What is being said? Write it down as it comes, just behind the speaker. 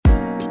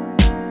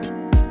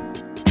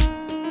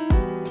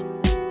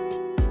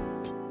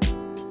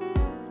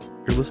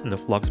listening to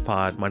Flux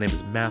Pod. My name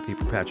is Matthew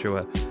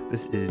Perpetua.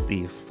 This is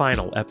the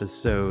final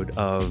episode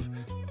of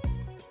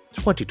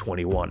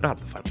 2021. Not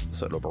the final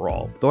episode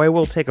overall, though I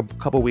will take a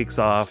few weeks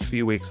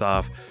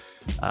off.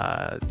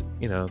 I'll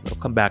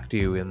come back to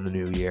you in the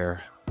new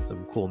year.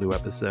 Some cool new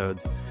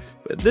episodes.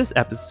 But this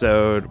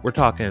episode, we're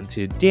talking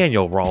to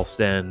Daniel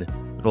Ralston,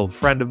 an old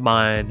friend of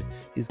mine.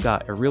 He's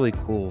got a really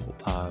cool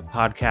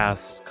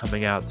podcast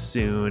coming out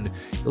soon.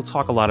 He'll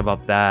talk a lot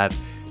about that.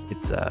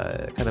 It's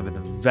kind of an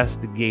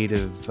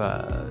investigative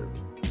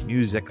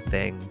music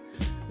thing.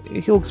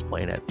 He'll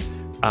explain it.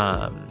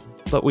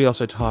 But we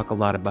also talk a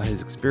lot about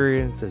his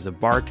experience as a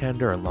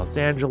bartender in Los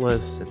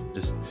Angeles and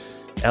just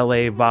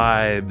LA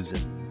vibes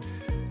and,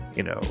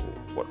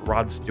 what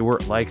Rod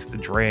Stewart likes to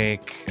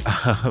drink.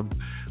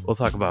 We'll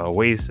talk about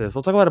Oasis.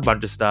 We'll talk about a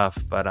bunch of stuff,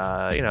 but,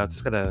 it's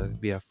just going to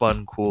be a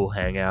fun, cool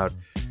hangout.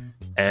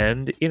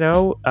 And,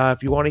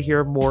 if you want to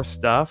hear more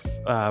stuff,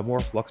 more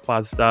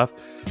FluxPod stuff,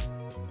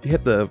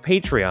 hit the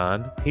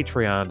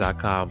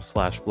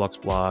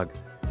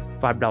patreon.com/fluxblog.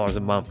 $5 a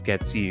month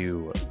gets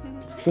you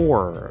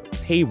 4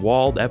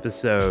 paywalled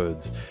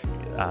episodes.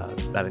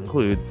 That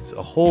includes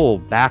a whole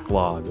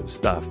backlog of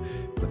stuff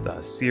with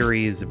a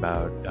series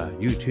about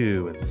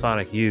U2 and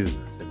Sonic Youth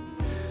and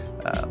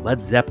Led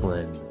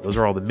Zeppelin. Those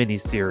are all the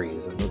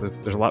mini-series, and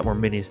there's a lot more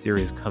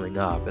mini-series coming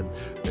up, and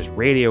there's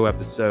radio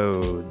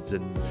episodes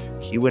and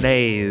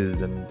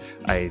Q&As, and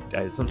I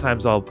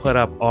sometimes I'll put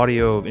up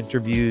audio of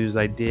interviews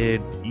I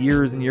did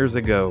years and years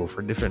ago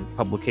for different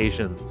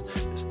publications.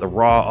 It's the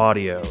raw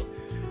audio,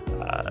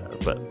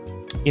 but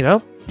you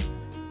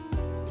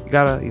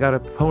gotta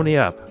pony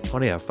up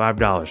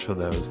 $5 for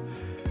those.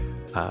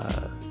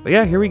 But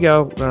yeah, here we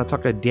go. We're gonna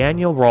talk to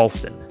Daniel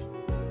Ralston.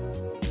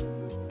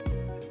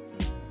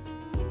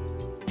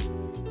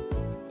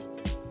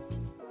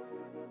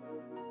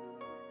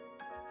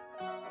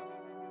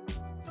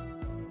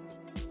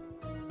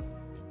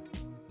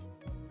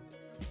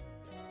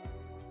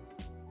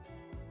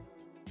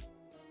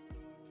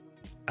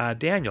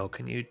 Daniel,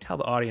 can you tell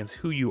the audience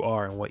who you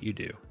are and what you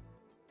do?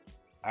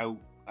 I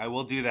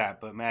will do that,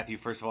 but Matthew,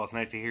 first of all, it's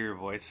nice to hear your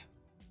voice.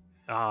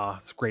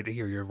 It's great to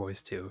hear your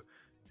voice too.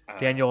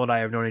 Daniel and I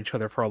have known each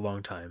other for a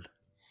long time.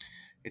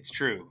 It's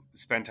true.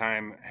 Spent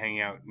time hanging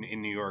out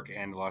in New York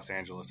and Los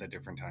Angeles at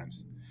different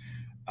times.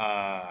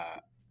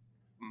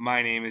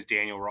 My name is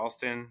Daniel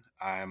Ralston.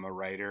 I'm a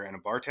writer and a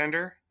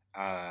bartender.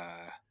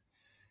 I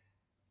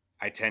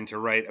tend to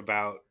write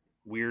about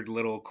weird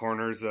little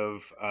corners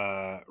of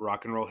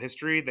rock and roll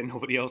history that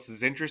nobody else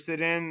is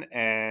interested in,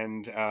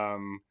 and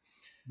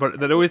but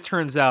that always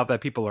turns out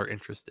that people are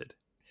interested.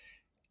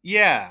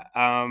 Yeah.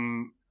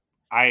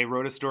 I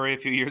wrote a story a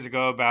few years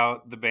ago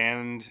about the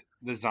band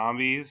The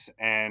Zombies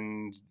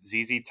and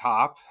ZZ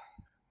Top,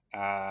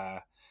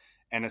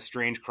 and a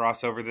strange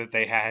crossover that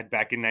they had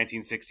back in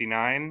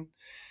 1969,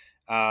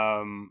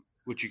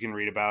 which you can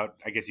read about.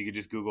 I guess you could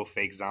just Google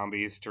fake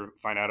zombies to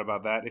find out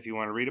about that if you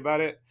want to read about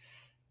it.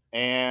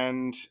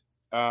 And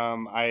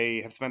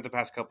I have spent the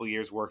past couple of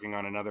years working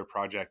on another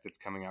project that's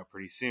coming out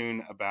pretty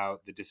soon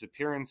about the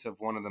disappearance of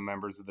one of the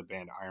members of the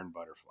band Iron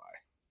Butterfly.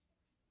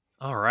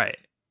 All right.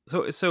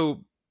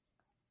 So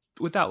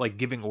without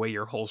giving away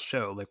your whole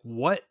show,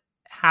 what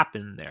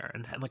happened there,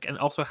 and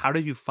also how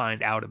did you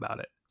find out about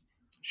it?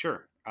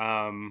 Sure.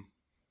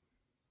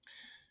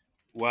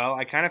 Well,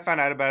 I kind of found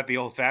out about it the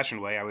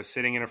old-fashioned way. I was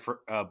sitting in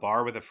a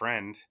bar with a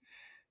friend,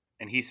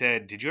 and he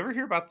said, "Did you ever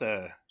hear about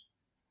the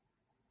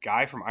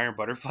guy from Iron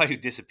Butterfly who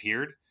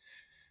disappeared?"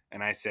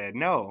 And I said,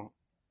 "No."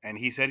 And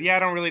he said, "Yeah, I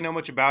don't really know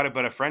much about it,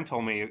 but a friend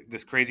told me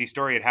this crazy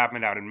story had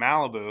happened out in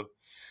Malibu,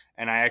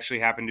 and I actually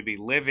happened to be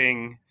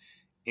living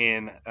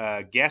in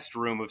a guest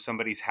room of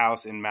somebody's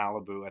house in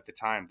Malibu at the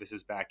time." This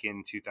is back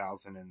in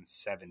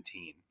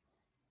 2017.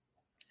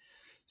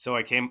 So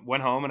I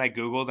went home and I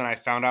Googled and I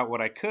found out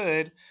what I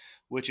could,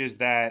 which is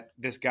that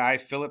this guy,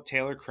 Philip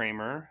Taylor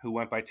Kramer, who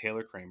went by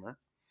Taylor Kramer,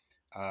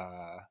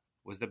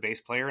 was the bass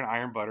player in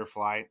Iron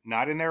Butterfly,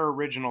 not in their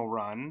original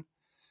run,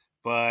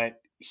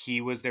 but he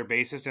was their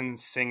bassist and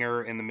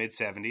singer in the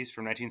mid-70s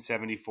from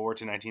 1974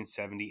 to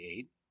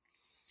 1978.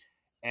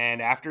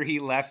 And after he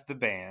left the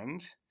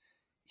band,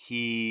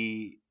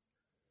 he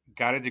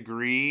got a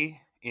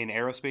degree in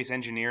aerospace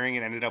engineering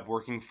and ended up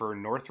working for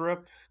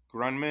Northrop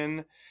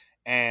Grumman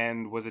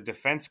and was a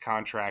defense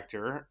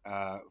contractor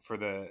for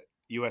the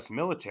U.S.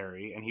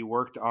 military. And he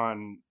worked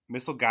on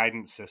missile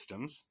guidance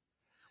systems.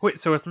 Wait,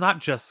 so it's not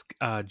just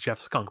Jeff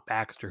Skunk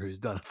Baxter who's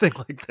done a thing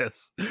like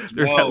this.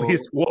 There's at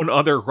least one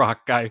other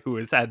rock guy who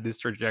has had this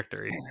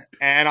trajectory.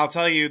 And I'll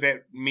tell you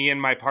that me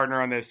and my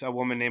partner on this, a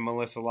woman named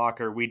Melissa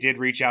Locker, we did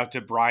reach out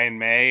to Brian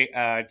May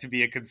to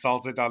be a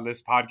consultant on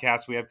this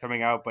podcast we have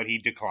coming out, but he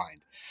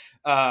declined.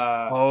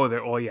 Yeah.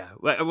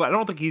 I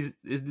don't think is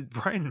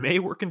Brian May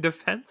work in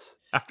defense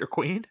after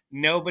Queen?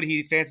 No, but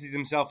he fancies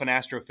himself an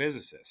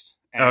astrophysicist.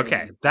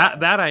 Okay,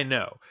 that I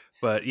know.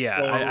 But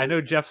yeah, I know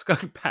Jeff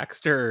Skunk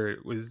Baxter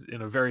was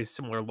in a very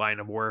similar line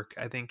of work.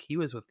 I think he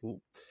was with,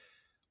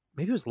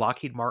 maybe it was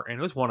Lockheed Martin.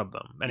 It was one of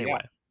them. Anyway.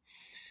 Yeah.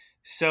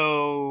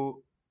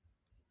 So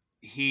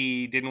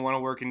he didn't want to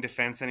work in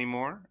defense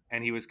anymore,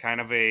 and he was kind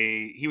of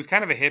a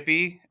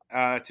hippie.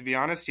 To be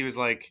honest, he was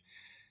like,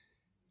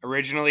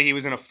 originally he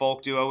was in a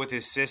folk duo with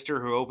his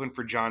sister who opened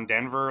for John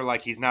Denver.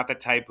 Like, he's not the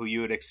type who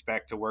you would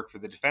expect to work for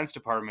the Defense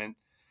Department.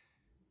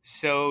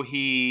 So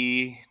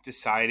he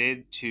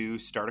decided to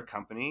start a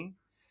company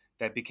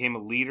that became a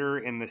leader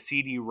in the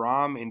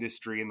CD-ROM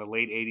industry in the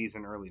late 80s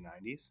and early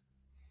 90s.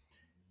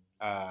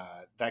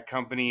 That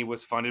company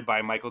was funded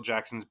by Michael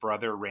Jackson's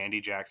brother,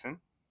 Randy Jackson.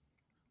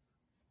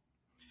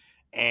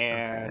 Okay.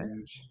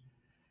 And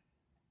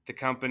the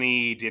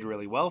company did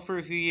really well for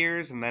a few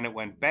years, and then it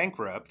went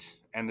bankrupt.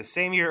 And the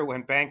same year it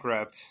went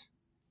bankrupt,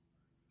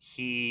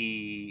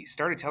 he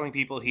started telling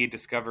people he had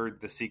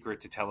discovered the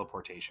secret to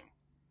teleportation.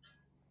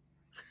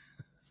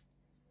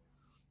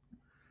 Oh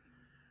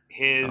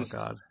His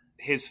God.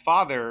 his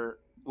father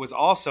was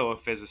also a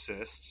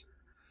physicist,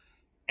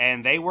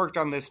 and they worked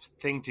on this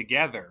thing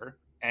together.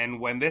 And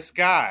when this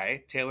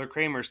guy, Taylor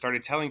Kramer,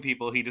 started telling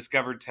people he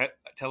discovered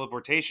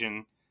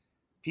teleportation,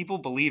 people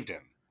believed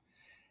him.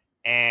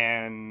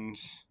 And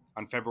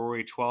on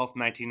February 12th,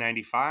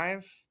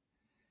 1995,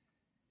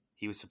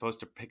 he was supposed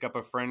to pick up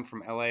a friend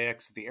from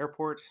LAX at the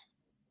airport.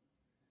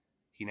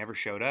 He never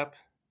showed up.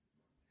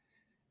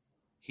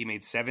 He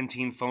made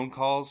 17 phone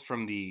calls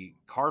from the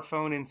car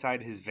phone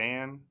inside his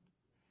van.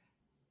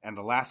 And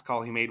the last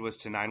call he made was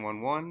to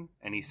 911.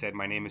 And he said,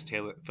 "My name is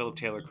Philip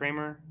Taylor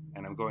Kramer,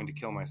 and I'm going to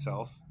kill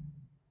myself.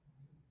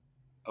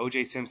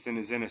 O.J. Simpson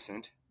is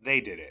innocent.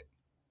 They did it."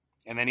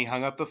 And then he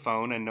hung up the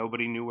phone, and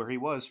nobody knew where he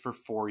was for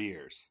 4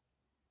 years.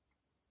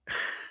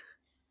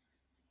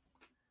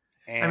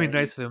 I mean, And,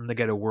 nice of him to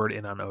get a word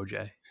in on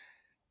OJ.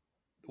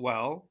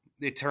 well,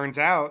 it turns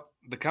out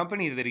the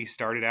company that he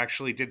started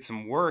actually did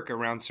some work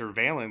around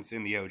surveillance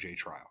in the OJ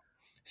trial.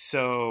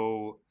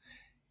 So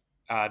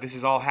this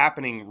is all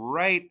happening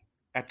right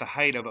at the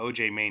height of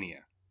OJ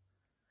mania.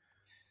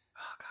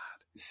 Oh God.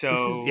 This is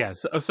So,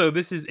 yes. So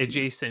this is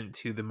adjacent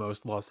to the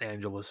most Los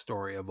Angeles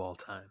story of all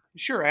time.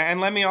 sure.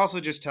 And let me also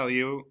just tell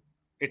you,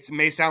 it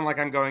may sound like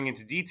I'm going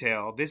into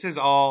detail. This is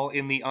all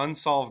in the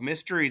Unsolved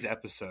Mysteries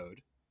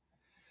episode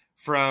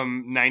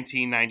from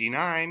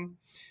 1999.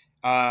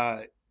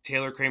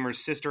 Taylor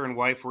Kramer's sister and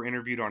wife were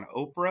interviewed on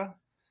Oprah.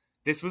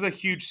 This was a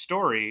huge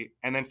story.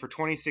 And then for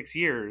 26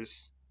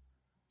 years,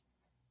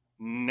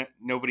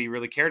 nobody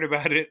really cared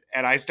about it.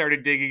 And I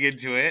started digging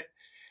into it.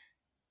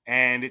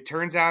 And it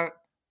turns out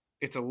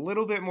it's a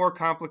little bit more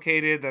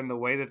complicated than the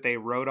way that they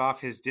wrote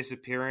off his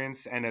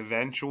disappearance and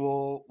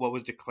eventual, what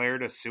was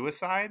declared a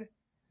suicide.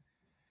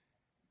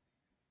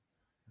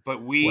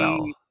 But we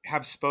Well,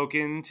 have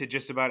spoken to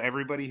just about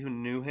everybody who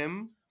knew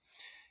him,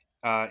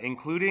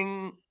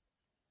 including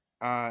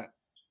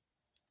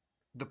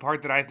the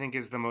part that I think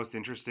is the most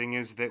interesting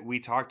is that we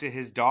talked to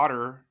his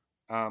daughter,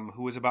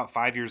 who was about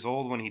 5 years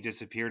old when he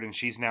disappeared, and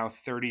she's now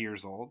 30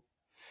 years old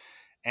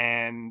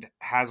and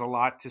has a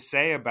lot to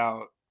say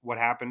about what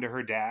happened to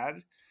her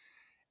dad.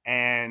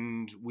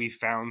 And we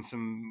found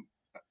some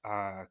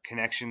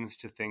connections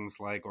to things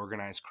like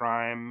organized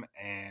crime,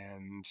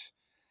 and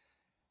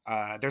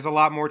there's a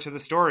lot more to the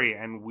story.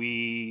 And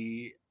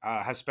we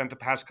have spent the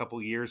past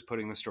couple years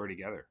putting the story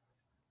together.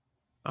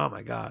 oh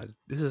my God,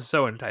 this is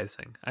so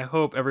enticing. I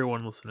hope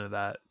everyone listening to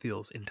that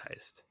feels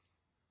enticed.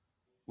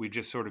 We've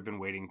just sort of been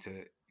waiting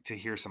to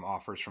hear some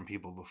offers from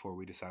people before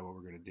we decide what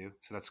we're going to do.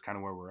 So that's kind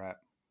of where we're at.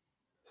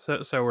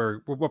 So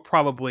we're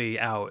probably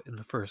out in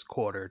the first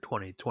quarter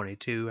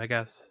 2022, I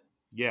guess.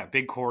 Yeah,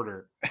 big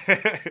quarter.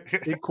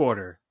 Big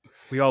quarter.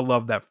 We all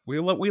love that. We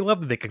love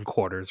that they can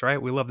quarters, right?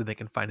 We love that they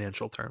can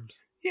financial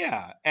terms.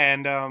 Yeah,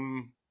 and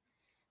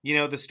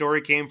the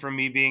story came from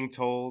me being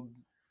told.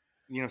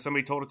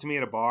 Somebody told it to me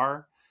at a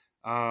bar.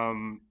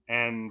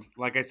 And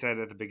like I said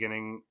at the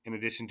beginning, in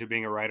addition to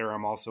being a writer,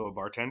 I'm also a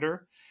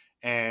bartender.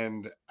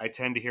 And I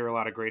tend to hear a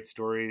lot of great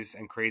stories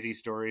and crazy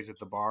stories at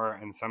the bar.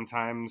 And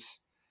sometimes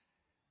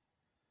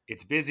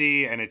it's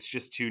busy and it's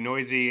just too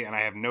noisy and I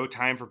have no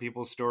time for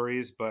people's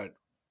stories. But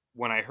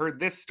when I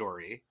heard this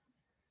story,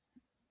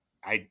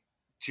 I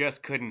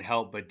just couldn't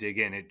help but dig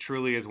in. It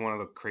truly is one of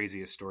the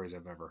craziest stories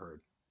I've ever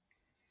heard.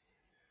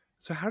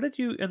 So how did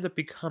you end up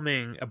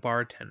becoming a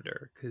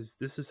bartender? Because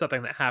this is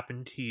something that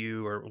happened to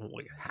you, or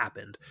like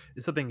happened.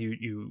 It's something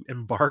you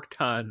embarked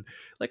on,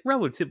 like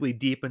relatively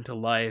deep into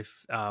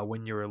life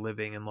when you were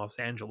living in Los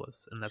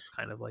Angeles, and that's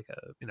kind of like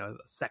a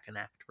second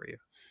act for you.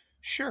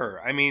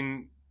 Sure. I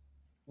mean,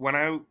 when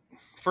I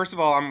first of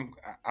all,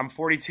 I'm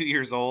 42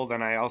 years old,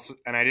 and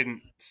I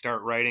didn't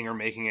start writing or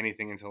making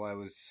anything until I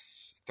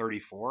was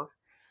 34.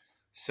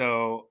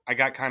 So I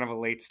got kind of a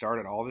late start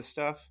at all this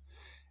stuff,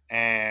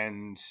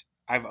 and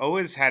I've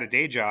always had a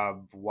day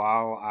job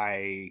while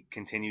I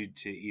continued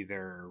to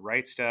either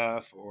write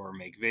stuff or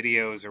make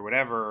videos or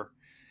whatever,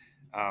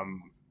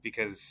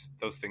 because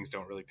those things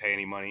don't really pay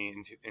any money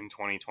in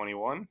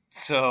 2021.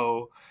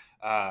 So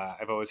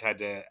I've always had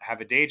to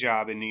have a day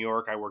job. In New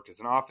York, I worked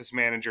as an office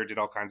manager, did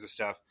all kinds of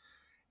stuff.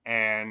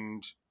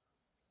 And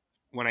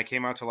when I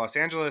came out to Los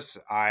Angeles,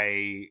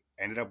 I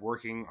ended up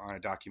working on a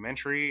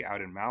documentary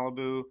out in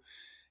Malibu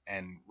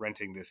and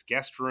renting this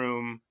guest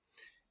room.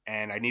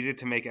 and I needed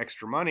to make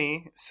extra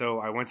money, so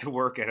I went to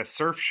work at a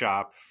surf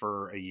shop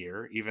for a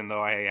year, even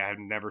though I had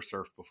never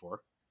surfed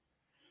before.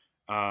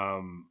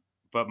 Um,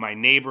 but my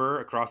neighbor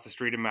across the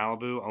street in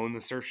Malibu owned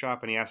the surf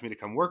shop, and he asked me to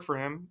come work for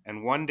him.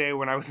 And one day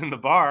when I was in the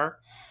bar,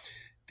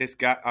 this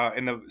guy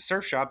in the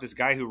surf shop, this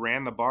guy who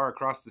ran the bar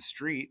across the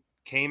street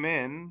came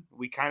in.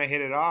 We kind of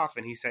hit it off,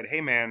 and he said,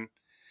 "Hey, man,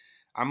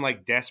 I'm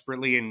like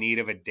desperately in need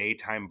of a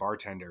daytime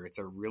bartender. It's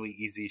a really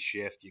easy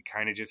shift. You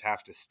kind of just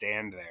have to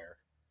stand there,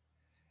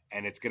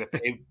 and it's gonna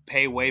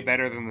pay way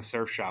better than the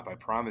surf shop, I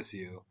promise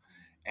you."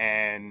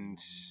 And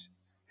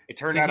it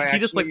turned So out I he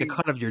just liked the actually,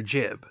 cut of your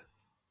jib.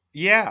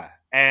 yeah,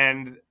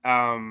 and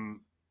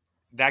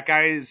that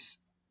guy's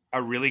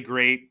a really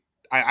great.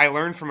 I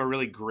learned from a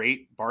really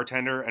great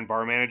bartender and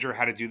bar manager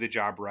how to do the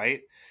job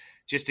right.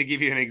 Just to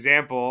give you an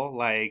example,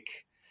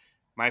 like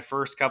my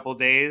first couple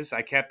days,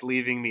 I kept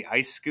leaving the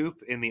ice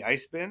scoop in the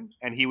ice bin,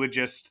 and he would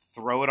just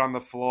throw it on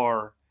the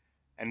floor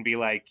and be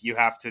like, "You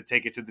have to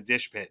take it to the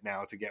dish pit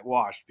now to get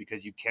washed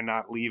because you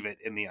cannot leave it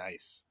in the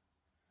ice."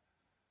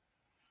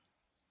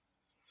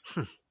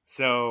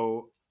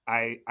 So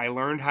I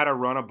learned how to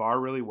run a bar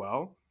really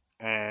well,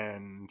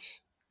 and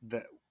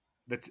the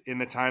in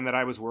the time that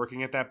I was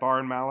working at that bar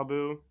in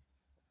Malibu,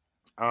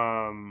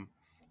 um,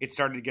 it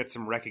started to get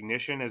some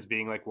recognition as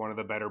being like one of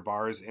the better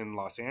bars in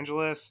Los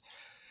Angeles.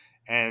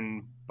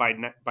 And by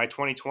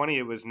 2020,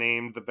 it was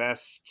named the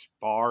best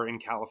bar in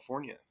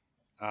California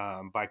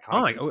by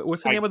Oh my! Condé.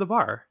 What's the name of the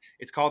bar?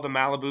 It's called the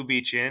Malibu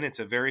Beach Inn. It's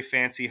a very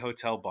fancy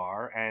hotel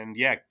bar, and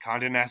yeah,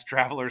 Condé Nast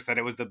Traveler said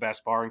it was the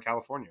best bar in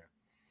California.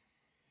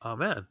 Oh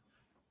man!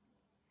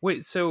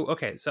 Wait, so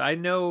okay, so I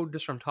know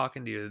just from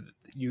talking to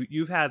you,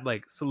 you've had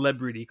like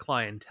celebrity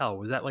clientele.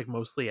 Was that like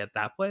mostly at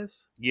that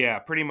place? Yeah,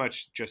 pretty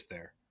much just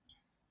there.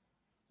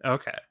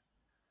 Okay,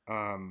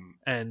 Um,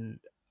 and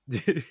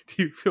do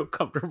you feel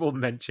comfortable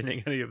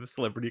mentioning any of the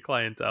celebrity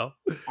clientele?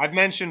 I've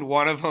mentioned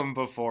one of them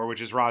before, which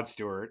is Rod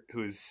Stewart,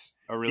 who's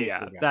a really Yeah,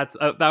 cool guy. that's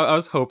I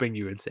was hoping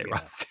you would say Yeah.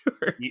 Rod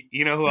Stewart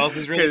You know who else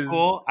is really because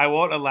cool? I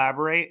won't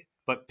elaborate,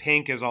 but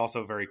Pink is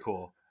also very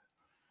cool.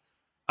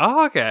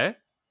 oh okay.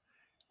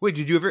 Wait,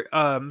 did you ever?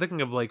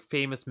 Thinking of like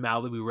famous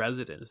Malibu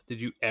residents.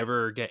 Did you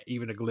ever get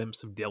even a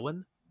glimpse of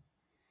Dylan?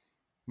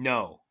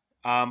 No.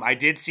 I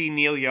did see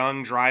Neil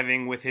Young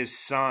driving with his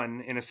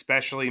son in a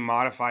specially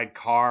modified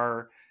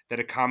car that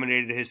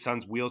accommodated his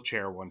son's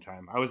wheelchair one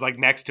time. I was like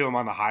next to him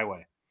on the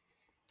highway.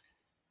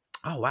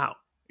 Oh wow,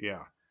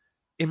 Yeah.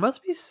 it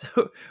must be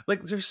so.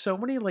 Like, there's so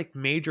many like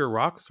major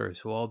rock stars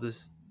who all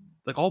this,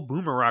 like all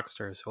boomer rock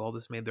stars who all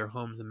this made their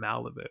homes in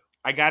Malibu.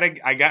 I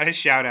gotta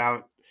shout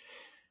out.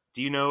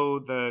 Do you know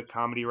the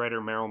comedy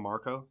writer Meryl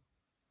Marco?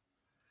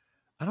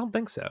 I don't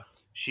think so.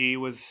 She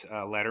was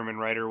a Letterman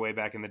writer way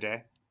back in the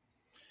day.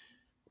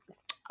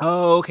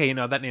 Oh, okay.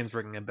 That name's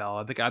ringing a bell.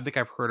 I think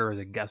I've heard her as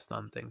a guest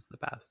on things in the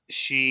past.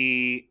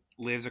 She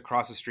lives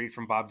across the street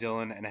from Bob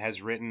Dylan and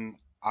has written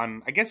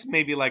on, I guess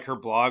maybe like her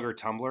blog or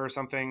Tumblr or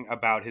something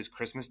about his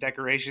Christmas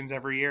decorations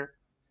every year.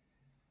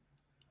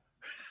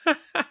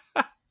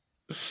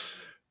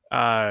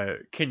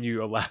 Can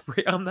you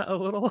elaborate on that a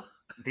little?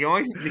 The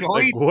only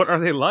Like, what are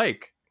they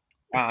like?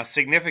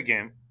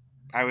 significant,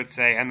 I would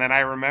say. And then I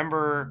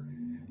remember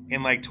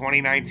in like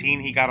 2019,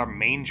 he got a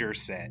manger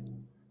set.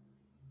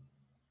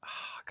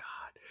 Oh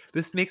God,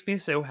 this makes me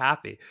so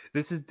happy.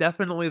 This is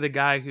definitely the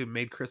guy who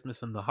made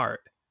Christmas in the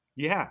Heart.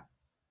 Yeah,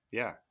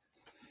 yeah,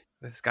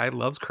 This guy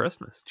loves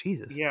Christmas.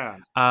 Jesus. yeah.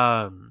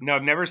 Um. No,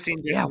 I've never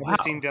seen Yeah. never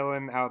seen Wow.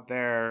 Dylan out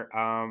there.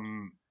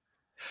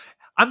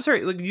 I'm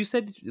sorry. Like you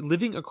said,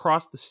 living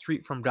across the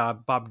street from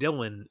Bob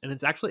Dylan, and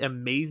it's actually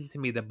amazing to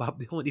me that Bob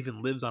Dylan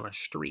even lives on a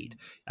street.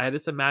 I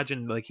just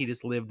imagine like he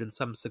just lived in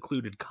some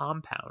secluded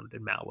compound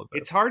in Malibu.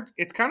 It's hard.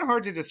 It's kind of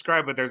hard to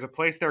describe, but there's a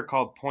place there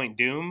called Point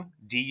Dume,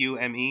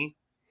 Dume,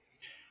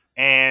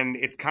 and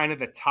it's kind of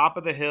the top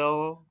of the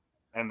hill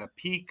and the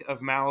peak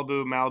of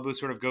Malibu. Malibu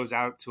sort of goes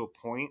out to a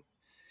point,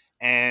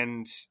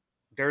 and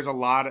there's a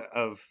lot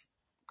of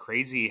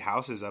crazy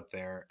houses up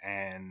there.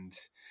 And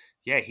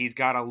yeah, he's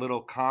got a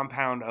little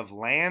compound of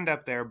land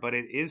up there, but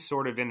it is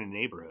sort of in a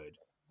neighborhood.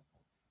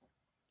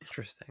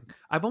 Interesting.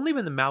 I've only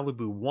been to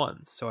Malibu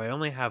once, so I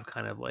only have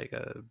kind of like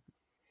a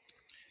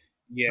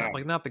Yeah.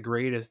 not the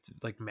greatest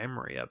like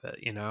memory of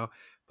it.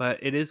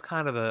 But it is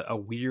kind of a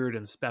weird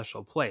and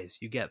special place.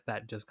 You get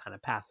that just kind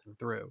of passing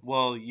through.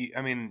 Well,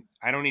 I mean,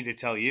 I don't need to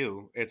tell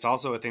you. It's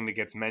also a thing that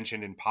gets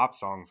mentioned in pop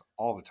songs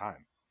all the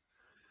time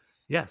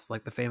Yes,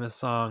 like the famous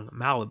song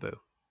Malibu.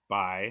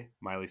 by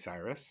Miley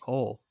Cyrus.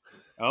 Hole.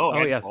 Oh, Oh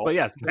and yes, Hole. but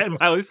yes, and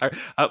Miley Cyrus.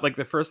 Like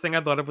the first thing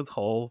I thought of was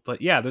Hole,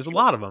 but yeah, there's a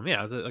lot of them.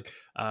 Yeah, like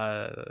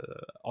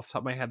off the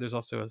top of my head, there's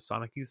also a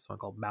Sonic Youth song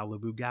called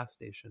Malibu Gas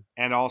Station.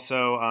 And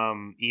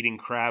also eating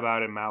crab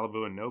out in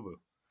Malibu and Nobu.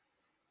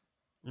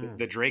 Mm.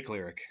 The Drake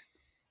lyric.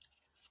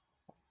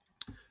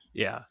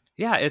 Yeah,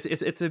 yeah,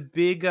 it's a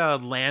big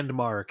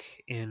landmark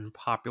in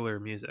popular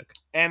music.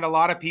 And a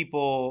lot of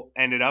people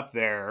ended up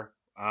there.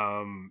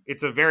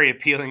 It's a very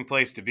appealing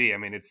place to be. I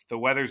mean, the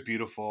weather's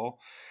beautiful.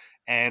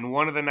 And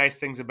one of the nice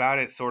things about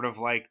it, sort of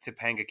like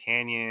Topanga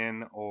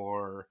Canyon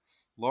or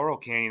Laurel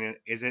Canyon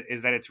is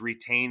that it's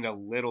retained a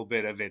little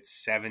bit of its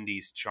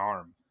 70s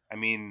charm. I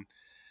mean,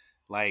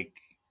 like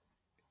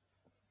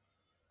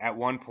at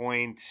one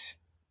point,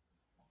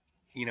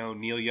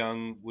 Neil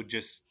Young would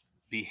just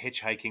be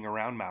hitchhiking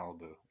around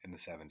Malibu in the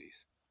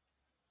 70s.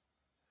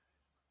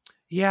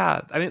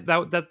 Yeah, I mean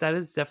that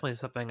is definitely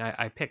something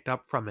I picked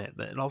up from it.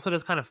 It also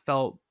just kind of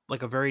felt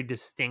like a very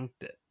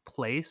distinct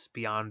place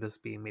beyond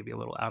just being maybe a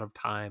little out of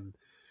time.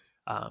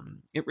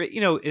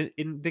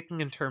 In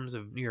thinking in terms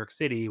of New York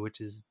City, which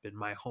has been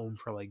my home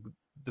for like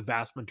the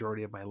vast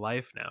majority of my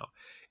life now,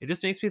 it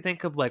just makes me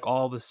think of like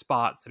all the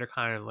spots that are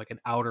kind of like in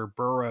outer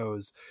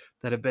boroughs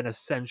that have been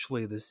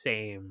essentially the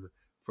same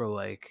for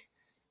like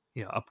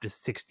up to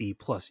 60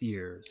 plus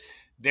years.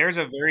 There's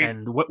a very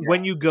And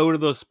when you go to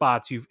those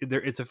spots,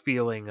 it's a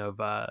feeling of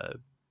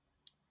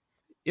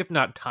if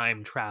not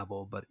time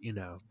travel, but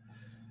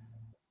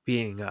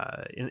being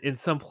in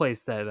some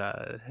place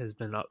that has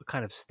been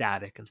kind of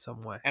static in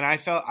some way. And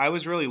I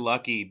was really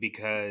lucky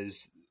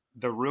because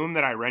the room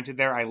that I rented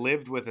there, I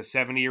lived with a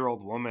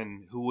 70-year-old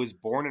woman who was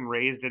born and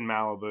raised in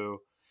Malibu,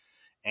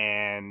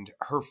 and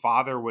her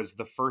father was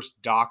the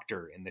first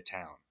doctor in the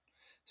town.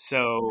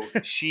 So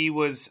she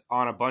was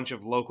on a bunch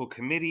of local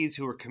committees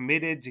who were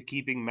committed to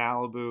keeping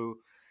Malibu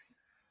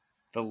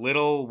the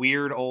little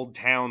weird old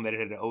town that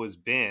it had always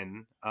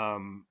been. I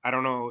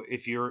don't know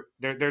if you're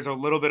there. There's a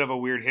little bit of a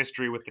weird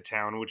history with the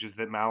town, which is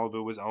that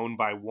Malibu was owned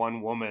by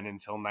one woman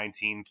until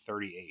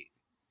 1938.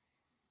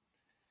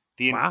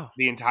 Wow.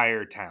 The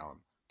entire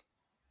town.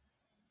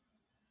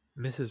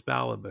 Mrs.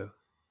 Malibu.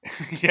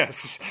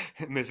 Yes,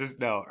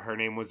 No, her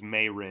name was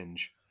May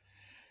Ringe.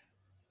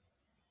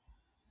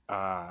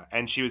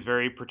 And she was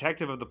very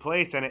protective of the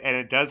place, and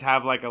it does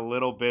have like a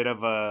little bit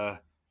of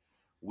a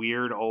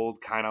weird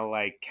old kind of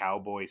like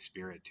cowboy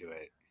spirit to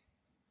it.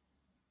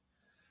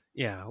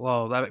 Yeah,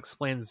 well, that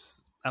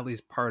explains at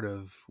least part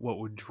of what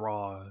would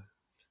draw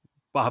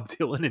Bob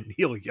Dylan and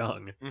Neil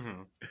Young.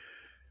 Mm-hmm.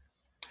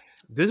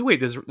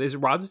 Is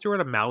Rod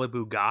Stewart a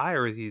Malibu guy,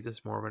 or is he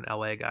just more of an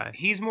LA guy?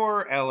 He's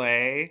more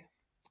LA,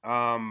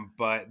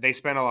 but they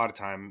spend a lot of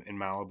time in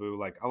Malibu.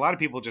 Like a lot of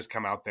people just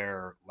come out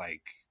there.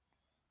 Like,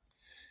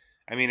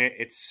 I mean,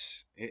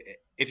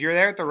 if you're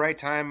there at the right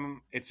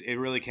time, it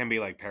really can be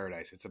like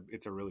paradise.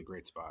 It's a really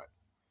great spot.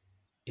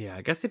 Yeah,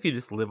 I guess if you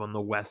just live on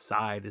the west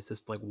side, it's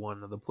just like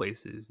one of the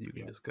places you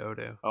can just go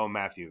to. Oh,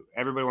 Matthew,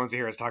 everybody wants to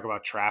hear us talk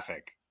about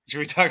traffic. Should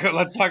we talk?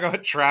 Let's talk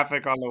about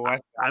traffic on the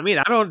west side. I mean,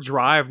 I don't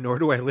drive, nor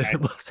do I live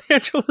in Los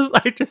Angeles.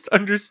 I just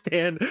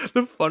understand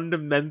the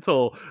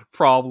fundamental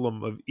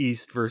problem of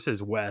East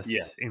versus West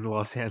in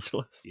Los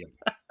Angeles.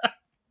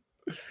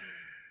 Yeah.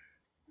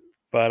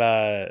 But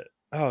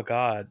oh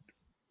god,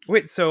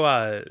 wait.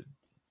 So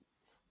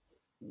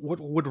what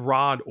would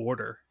Rod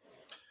order?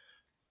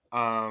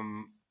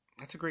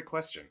 That's a great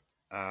question.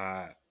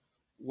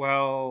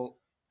 Well,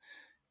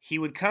 he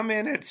would come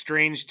in at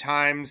strange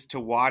times to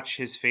watch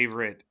his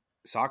favorite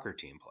soccer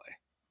team play.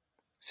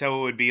 So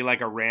it would be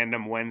like a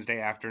random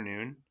Wednesday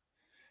afternoon.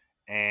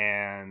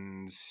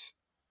 And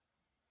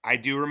I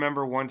do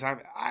remember one time,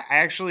 I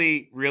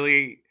actually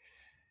really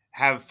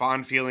have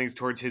fond feelings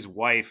towards his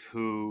wife,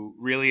 who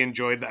really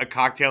enjoyed a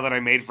cocktail that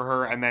I made for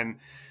her. And then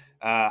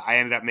I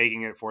ended up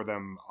making it for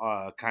them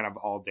kind of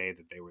all day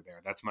that they were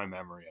there. That's my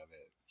memory of it.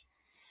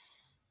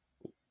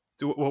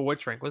 Well, what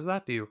drink was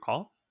that? Do you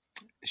recall?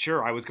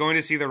 Sure. I was going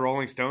to see the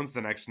Rolling Stones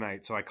the next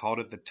night, so I called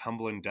it the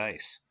Tumbling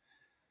Dice.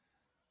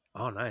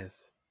 Oh,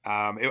 nice.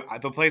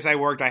 The place I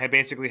worked, I had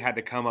basically had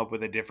to come up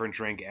with a different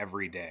drink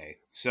every day.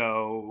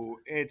 So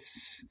it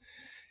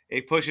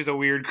pushes a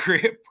weird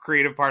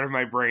creative part of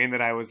my brain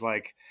that I was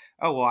like,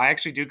 oh, well, I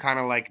actually do kind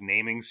of like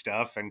naming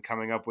stuff and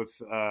coming up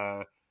with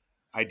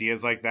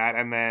ideas like that.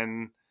 And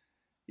then,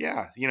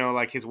 yeah,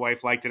 like his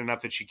wife liked it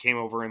enough that she came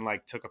over and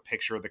like took a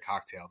picture of the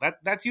cocktail.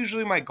 That's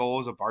usually my goal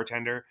as a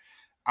bartender.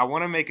 I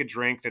want to make a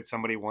drink that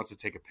somebody wants to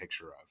take a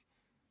picture of.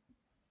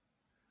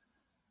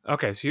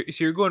 Okay, so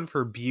you're going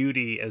for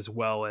beauty as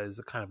well as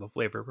a kind of a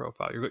flavor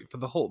profile. You're going for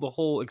the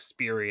whole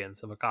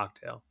experience of a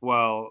cocktail.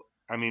 Well,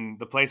 I mean,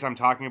 the place I'm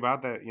talking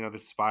about, that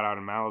this spot out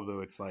in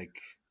Malibu, it's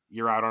like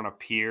you're out on a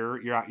pier,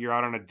 you're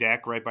out on a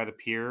deck right by the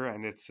pier,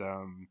 and it's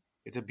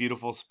a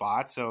beautiful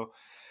spot. So,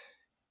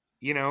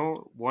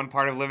 one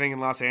part of living in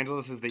Los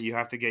Angeles is that you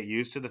have to get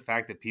used to the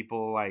fact that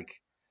people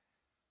like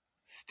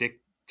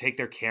take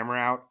their camera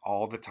out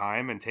all the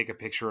time and take a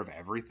picture of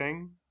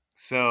everything.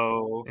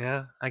 So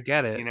yeah, I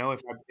get it.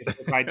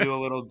 If I do a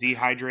little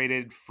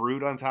dehydrated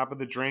fruit on top of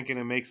the drink and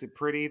it makes it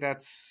pretty,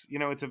 that's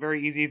it's a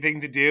very easy thing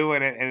to do,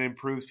 and it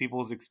improves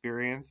people's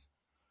experience.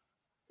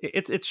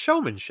 It's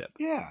showmanship.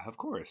 Yeah, of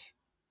course.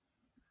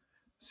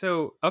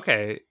 So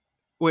okay,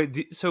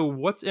 wait. So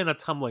what's in a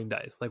tumbling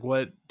dice? Like,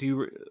 what do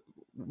you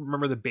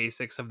remember the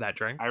basics of that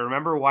drink? I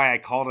remember why I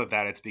called it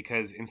that. It's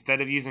because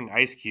instead of using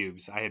ice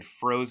cubes, I had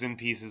frozen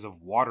pieces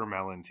of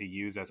watermelon to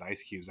use as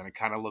ice cubes, and it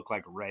kind of looked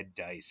like red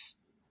dice.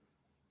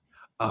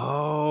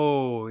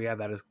 Oh, yeah,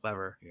 that is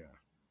clever. Yeah.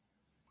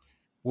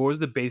 What was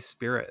the base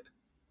spirit?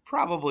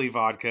 Probably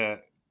vodka.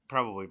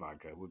 Probably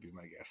vodka would be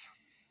my guess.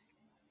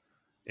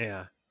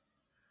 Yeah.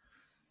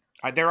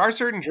 There are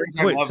certain drinks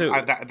I Wait, love. so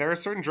There are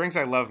certain drinks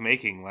I love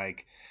making.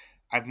 Like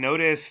I've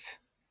noticed,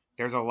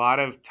 there's a lot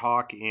of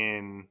talk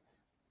in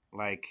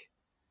like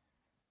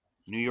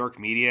New York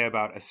media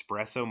about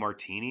espresso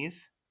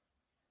martinis.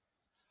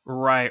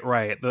 right.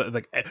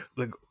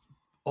 The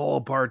all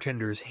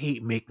bartenders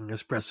hate making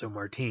espresso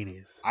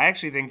martinis. I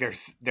actually think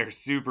they're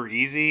super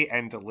easy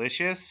and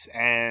delicious.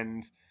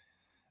 And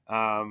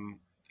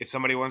um, if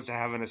somebody wants to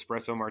have an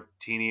espresso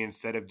martini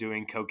instead of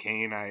doing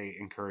cocaine, I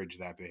encourage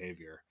that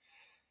behavior.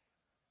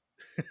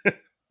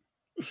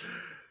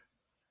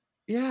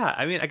 Yeah,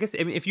 I mean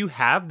if you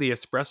have the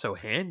espresso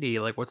handy,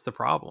 like what's the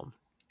problem?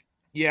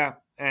 Yeah,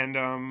 and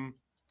I'm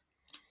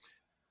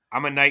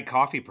a night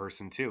coffee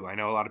person too. I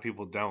know a lot of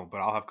people don't,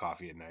 but I'll have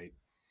coffee at night.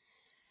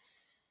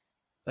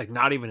 Like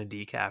not even a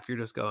decaf, you're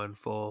just going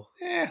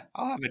Yeah,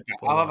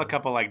 full I'll have a on.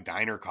 couple like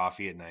diner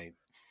coffee at night.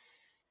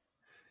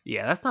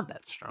 Yeah, that's not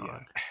that Yeah,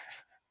 strong.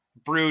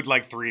 brewed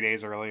like 3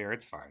 days earlier.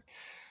 It's fine.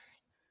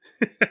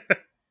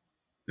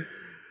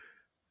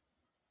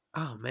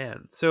 Oh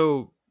man.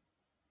 So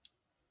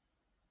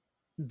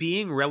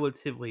being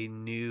relatively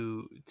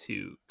new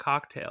to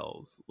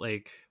cocktails,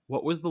 like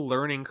what was the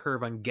learning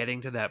curve on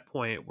getting to that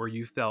point where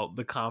you felt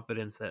the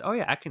confidence that, oh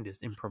yeah, I can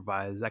just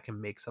improvise, I can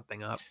make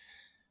something up?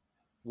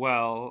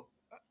 Well,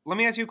 let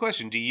me ask you a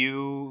question. Do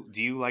you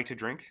like to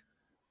drink?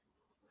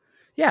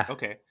 Yeah.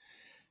 Okay.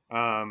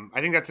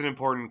 I think that's an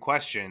important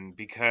question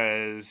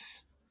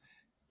because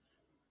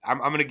I'm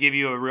going to give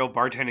you a real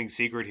bartending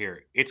secret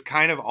here. It's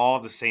kind of all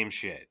the same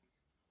shit.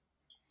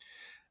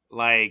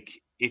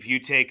 Like, if you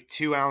take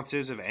 2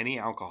 ounces of any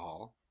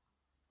alcohol,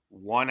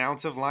 1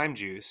 ounce of lime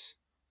juice,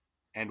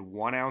 and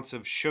 1 ounce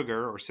of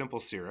sugar or simple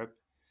syrup,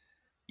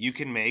 you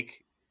can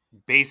make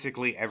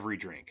basically every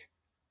drink.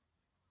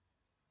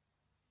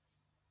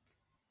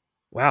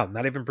 Wow,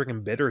 not even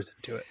bringing bitters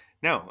into it.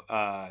 No,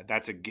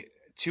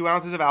 2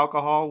 ounces of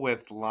alcohol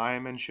with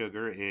lime and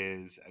sugar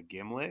is a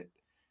gimlet.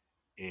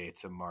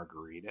 It's a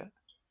margarita.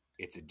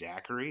 It's a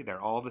daiquiri.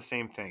 They're all the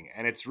same thing.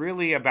 And it's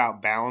really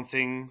about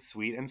balancing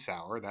sweet and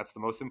sour. That's the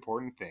most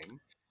important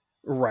thing.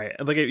 Right.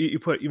 Like you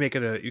make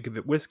it you give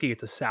it whiskey,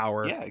 it's a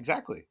sour. Yeah,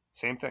 exactly.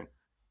 Same thing.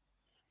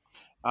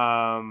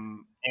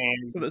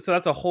 And So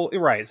that's a whole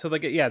right. So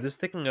like yeah, just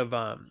thinking of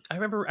I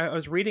remember I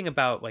was reading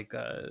about like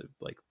the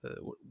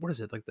what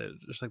is it? Like the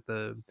just like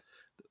the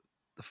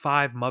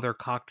five mother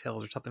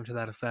cocktails or something to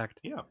that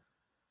effect. yeah.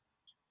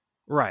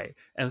 Right.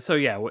 And so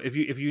yeah, if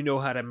you know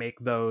how to make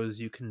those,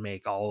 you can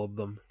make all of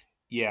them.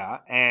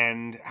 Yeah.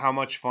 And how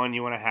much fun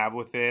you want to have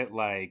with it.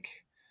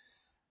 Like,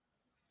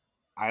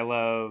 I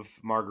love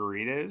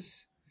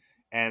margaritas.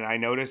 And I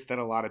noticed that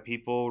a lot of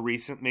people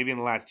maybe in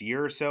the last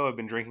year or so, have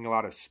been drinking a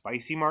lot of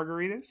spicy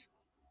margaritas.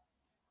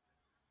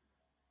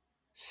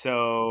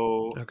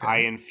 So I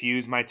Okay.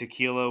 infuse my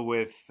tequila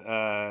with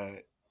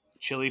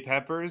chili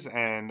peppers,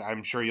 and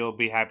I'm sure you'll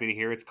be happy to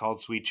hear it's called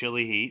Sweet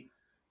Chili Heat.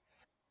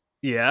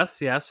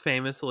 Yes,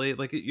 famously.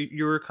 Like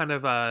you were kind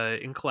of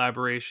in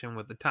collaboration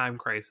with the Time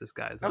Crisis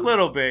guys A on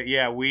little this. bit,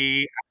 yeah.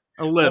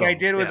 A What I little,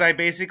 did was yeah. I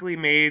basically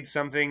made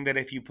something that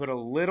if you put a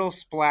little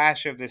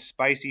splash of this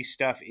spicy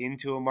stuff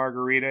into a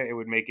margarita, it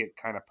would make it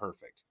kind of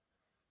perfect.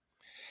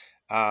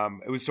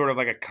 It was sort of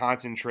like a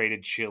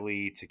concentrated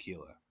chili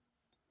tequila.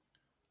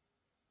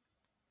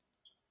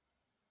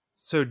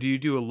 So do you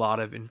do a lot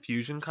of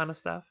infusion kind of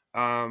stuff?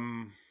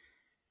 Um,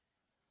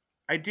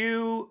 I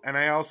do, and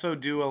I also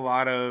do a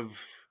lot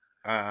of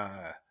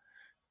uh,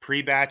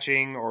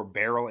 pre-batching or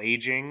barrel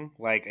aging.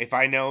 Like if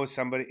I know it's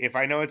going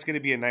to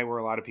be a night where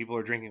a lot of people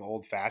are drinking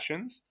old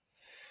fashions,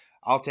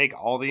 I'll take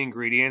all the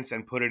ingredients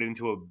and put it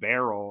into a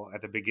barrel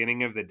at the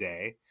beginning of the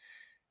day.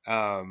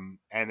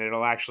 And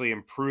it'll actually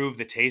improve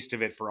the taste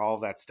of it for all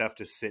that stuff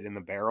to sit in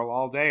the barrel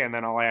all day. And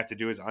then all I have to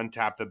do is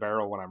untap the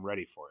barrel when I'm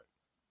ready for it.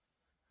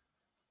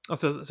 Oh,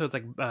 so it's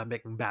like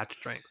making batch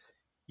drinks.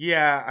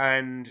 Yeah.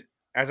 And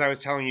as I was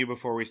telling you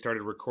before we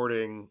started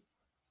recording,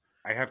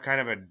 I have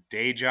kind of a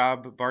day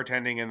job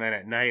bartending. And then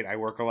at night, I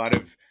work a lot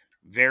of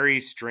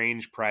very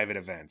strange private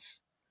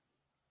events.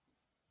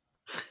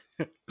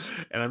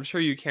 And I'm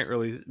sure you can't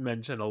really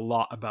mention a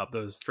lot about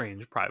those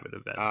strange private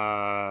events.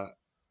 Uh,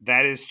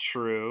 that is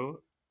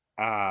true.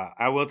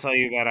 I will tell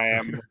you that I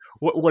am.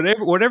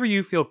 Whatever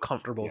you feel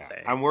comfortable Yeah,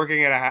 saying. I'm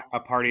working at a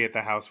party at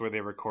the house where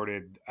they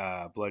recorded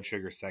Blood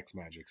Sugar Sex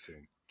Magic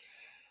soon.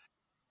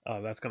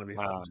 Oh, that's gonna be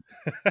Um,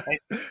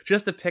 fun.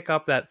 Just to pick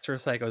up that Sir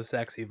Psycho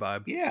sexy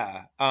vibe.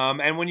 yeah,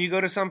 and when you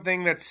go to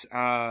something that's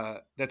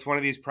one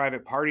of these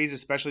private parties,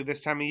 especially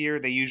this time of year,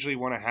 they usually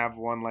want to have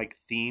one like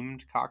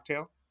themed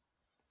cocktail.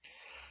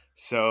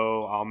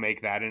 So I'll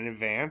make that in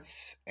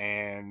advance,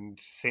 and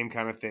same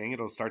kind of thing.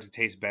 It'll start to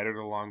taste better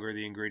the longer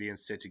the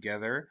ingredients sit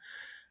together.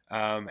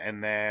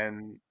 And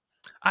then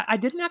I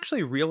didn't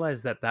actually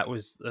realize that that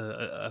was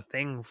a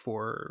thing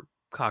for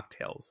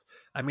cocktails.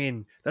 I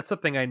mean, that's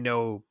something I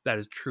know that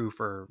is true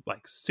for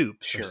like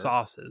soups or sure.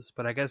 sauces,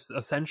 but I guess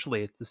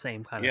essentially it's the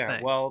same kind of Yeah,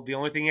 thing. well, the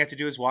only thing you have to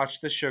do is watch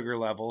the sugar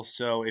level.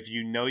 So if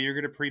you know you're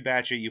going to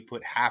pre-batch it, you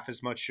put half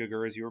as much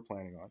sugar as you were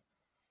planning on.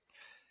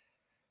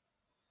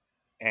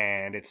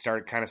 and it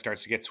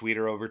starts to get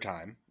sweeter over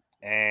time.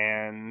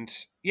 And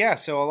yeah,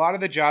 so a lot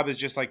of the job is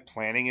just like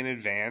planning in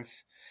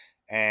advance.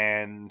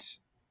 And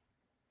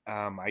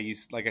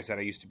like I said,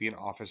 I used to be an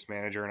office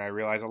manager, and I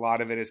realize a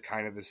lot of it is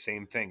kind of the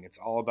same thing. It's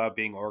all about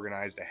being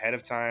organized ahead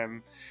of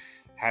time,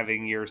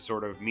 having your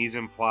sort of mise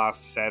en place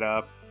set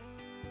up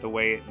the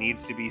way it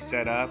needs to be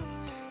set up,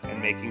 and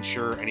making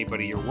sure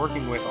anybody you're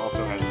working with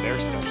also has their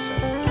stuff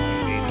set up.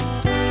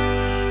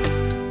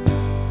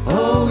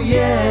 Oh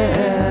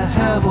yeah,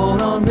 have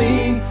one on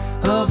me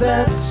of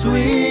that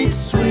sweet,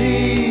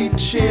 sweet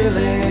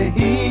chili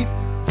heat.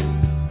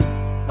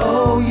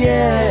 Oh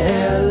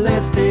yeah,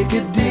 let's take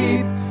it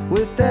deep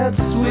with that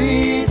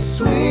sweet,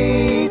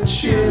 sweet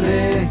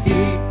chili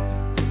heat.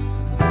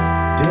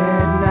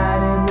 Dead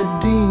night in the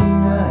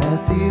Dina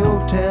at the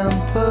Old Town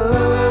Pub.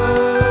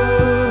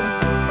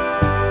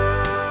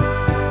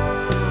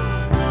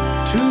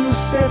 2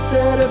 sets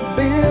at a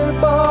beer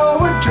bar,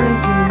 we're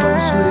drinking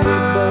mostly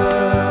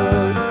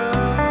bud.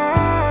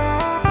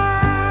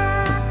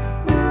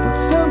 But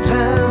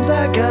sometimes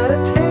I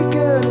gotta take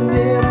a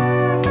nip,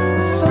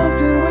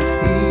 something with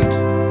heat,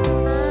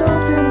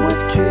 something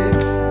with kick.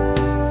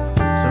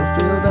 So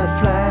fill that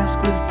flask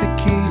with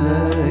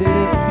tequila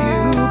if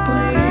you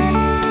please.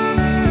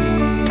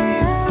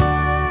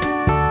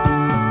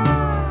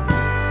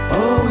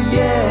 Oh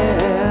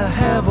yeah,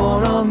 have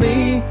one on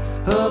me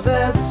of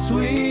that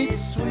sweet,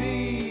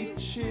 sweet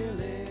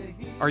chili.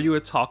 Are you a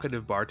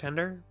talkative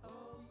bartender?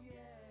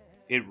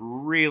 It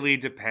really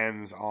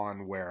depends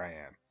on where I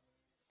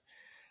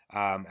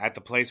am. At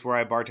the place where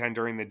I bartend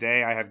during the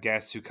day, I have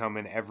guests who come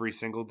in every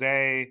single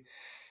day.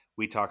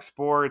 We talk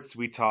sports,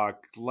 we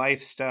talk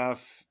life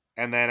stuff.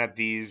 And then at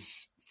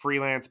these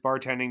freelance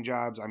bartending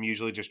jobs, I'm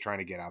usually just trying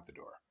to get out the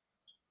door.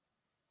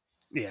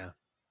 Yeah,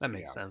 that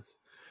makes Yeah. sense.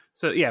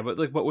 So yeah, but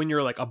when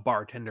you're like a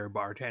bartender,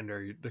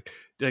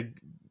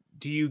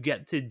 do you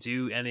get to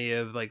do any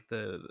of like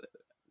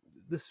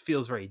this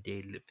feels very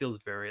dated. It feels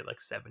very like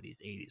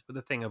 70s, 80s. But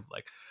the thing of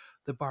like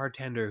the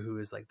bartender who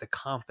is like the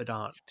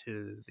confidant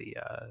to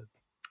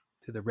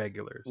the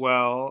regulars.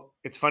 Well,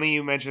 it's funny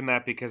you mentioned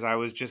that because I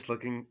was just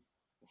looking.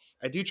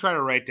 I do try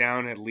to write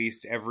down at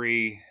least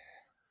every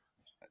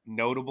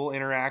notable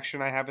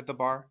interaction I have at the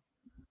bar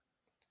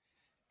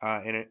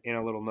in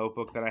a little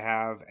notebook that I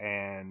have.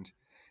 And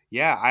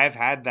yeah, I've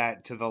had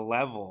that to the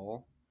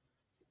level.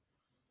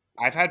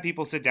 I've had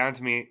people sit down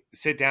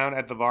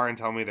at the bar and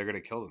tell me they're going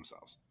to kill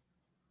themselves.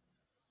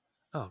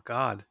 Oh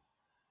God.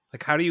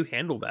 Like, how do you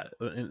handle that?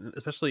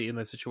 Especially in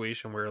a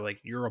situation where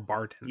like you're a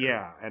bartender.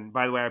 Yeah. And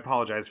by the way, I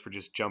apologize for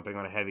just jumping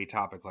on a heavy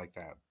topic like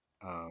that.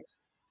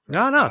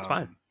 No, it's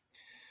fine.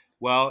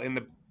 Well, in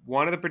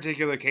one of the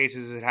particular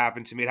cases it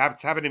happened to me,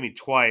 it's happened to me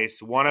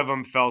twice. One of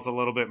them felt a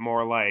little bit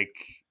more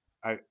like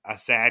a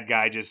sad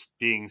guy just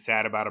being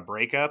sad about a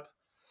breakup.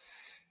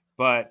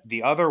 But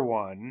the other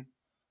one,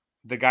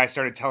 the guy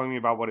started telling me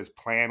about what his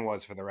plan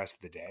was for the rest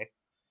of the day.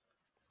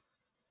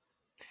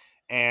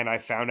 And I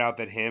found out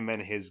that him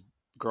and his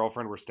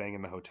girlfriend were staying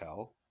in the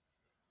hotel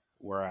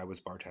where I was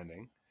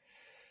bartending.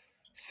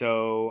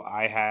 So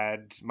I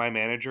had my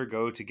manager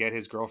go to get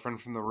his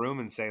girlfriend from the room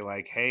and say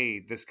like, hey,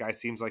 this guy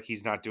seems like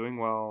he's not doing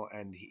well.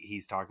 And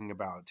he's talking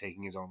about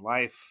taking his own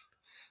life.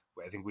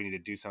 I think we need to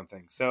do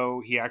something.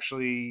 So he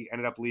actually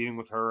ended up leaving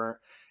with her.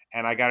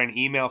 And I got an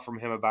email from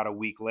him about a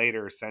week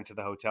later sent to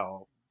the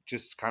hotel,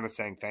 just kind of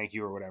saying thank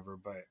you or whatever.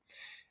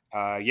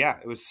 But yeah,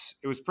 it was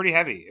pretty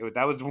heavy.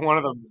 That was one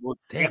of the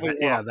most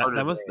definitely one of the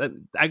harder days.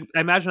 I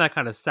imagine that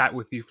kind of sat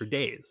with you for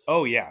days.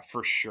 Oh yeah,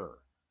 for sure.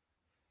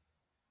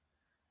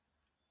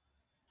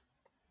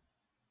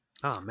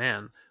 Oh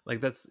man,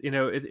 like that's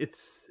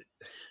it's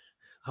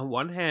on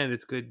one hand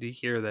it's good to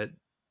hear that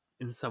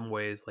in some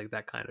ways like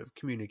that kind of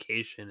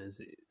communication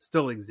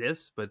still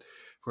exists, but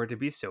for it to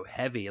be so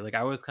heavy, like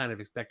I was kind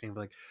of expecting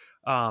like,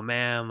 oh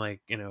man,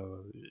 like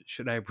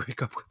should I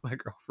break up with my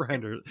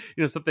girlfriend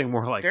or something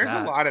more like There's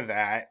that. a lot of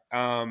that.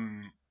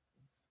 And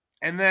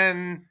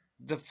then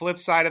the flip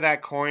side of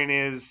that coin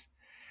is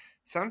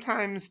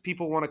sometimes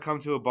people want to come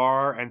to a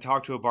bar and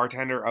talk to a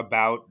bartender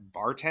about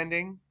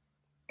bartending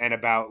and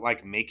about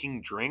like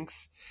making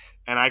drinks,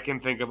 and I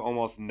can think of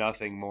almost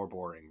nothing more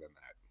boring than that.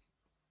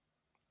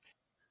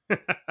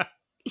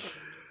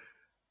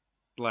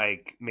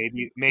 Like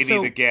maybe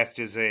the guest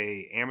is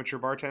a amateur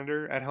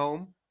bartender at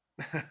home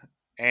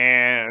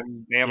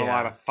and they have a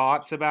lot of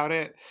thoughts about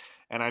it,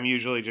 and I'm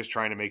usually just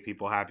trying to make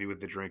people happy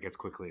with the drink as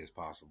quickly as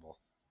possible.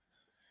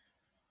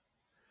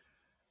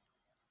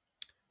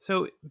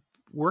 So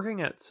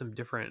working at some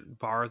different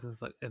bars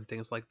and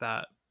things like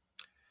that,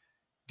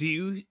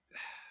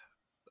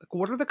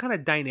 what are the kind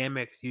of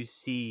dynamics you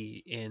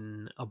see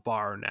in a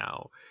bar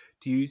now?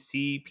 Do you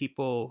see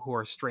people who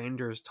are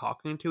strangers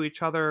talking to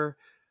each other?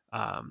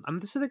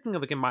 I'm just thinking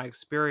of like in my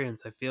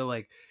experience, I feel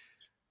like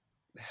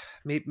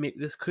maybe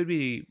this could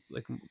be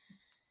like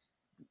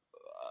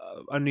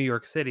a New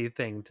York City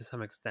thing to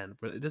some extent,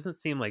 but it doesn't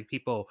seem like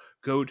people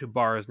go to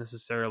bars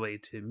necessarily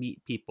to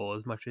meet people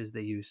as much as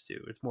they used to.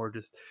 It's more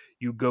just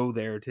you go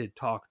there to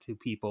talk to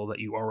people that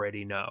you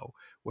already know,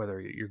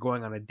 whether you're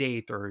going on a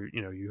date or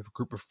you have a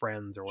group of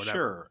friends or whatever.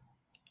 Sure.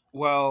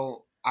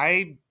 Well,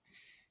 I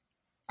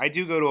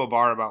do go to a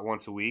bar about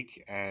once a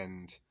week,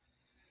 and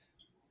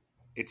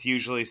it's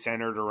usually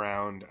centered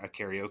around a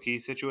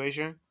karaoke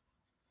situation.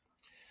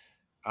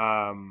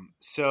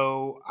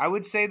 So I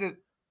would say that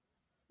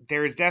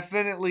there is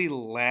definitely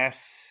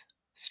less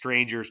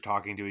strangers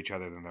talking to each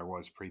other than there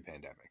was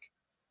pre-pandemic.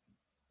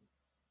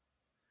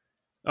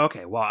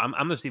 Okay, well,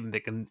 I'm just even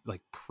thinking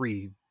like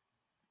pre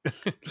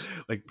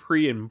like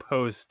pre and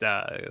post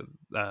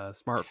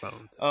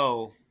smartphones.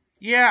 Oh,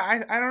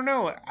 yeah, I don't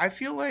know. I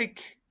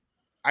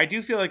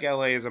do feel like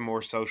LA is a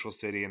more social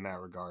city in that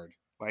regard.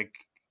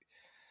 Like,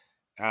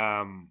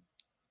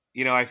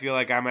 I feel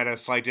like I'm at a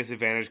slight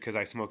disadvantage because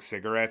I smoke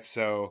cigarettes.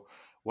 So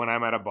when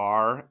I'm at a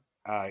bar,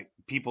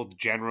 people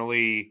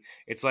generally,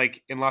 it's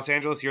like in Los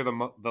Angeles, you're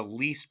the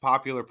least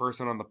popular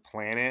person on the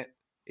planet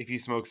if you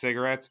smoke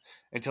cigarettes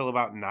until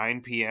about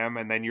 9 p.m.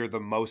 And then you're the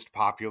most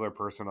popular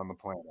person on the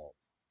planet.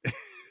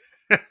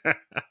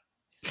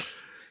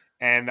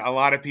 And a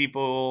lot of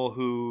people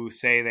who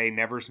say they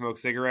never smoke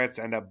cigarettes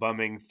end up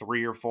bumming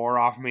 3 or 4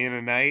 off me in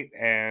a night.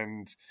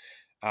 And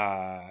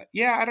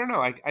yeah, I don't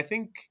know. I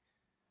think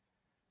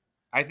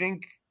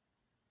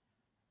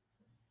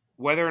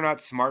whether or not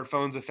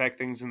smartphones affect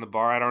things in the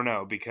bar, I don't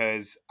know,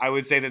 because I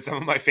would say that some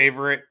of my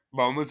favorite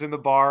moments in the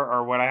bar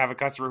are when I have a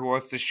customer who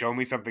wants to show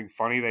me something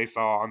funny they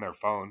saw on their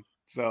phone.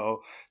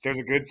 So there's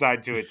a good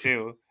side to it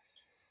too.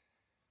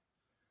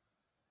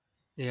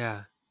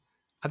 Yeah.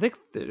 I think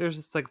there's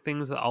just like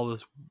things that I'll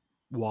just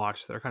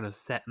watch that are kind of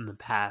set in the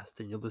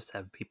past, and you'll just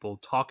have people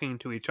talking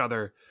to each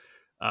other,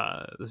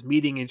 just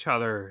meeting each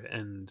other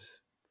and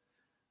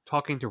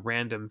talking to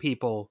random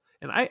people.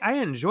 And I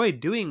enjoy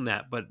doing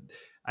that, but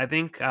I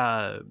think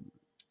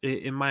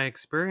in my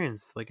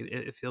experience, like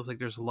it feels like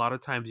there's a lot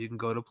of times you can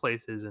go to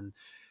places and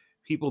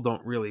people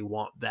don't really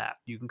want that.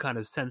 You can kind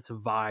of sense a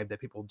vibe that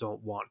people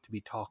don't want to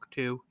be talked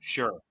to.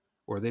 Sure.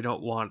 Or they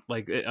don't want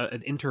like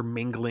an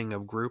intermingling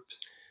of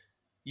groups.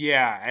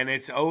 Yeah, and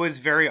it's always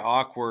very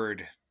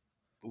awkward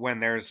when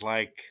there's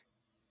like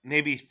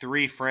maybe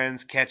 3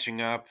 friends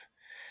catching up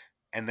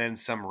and then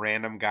some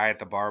random guy at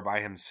the bar by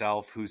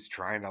himself who's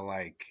trying to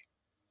like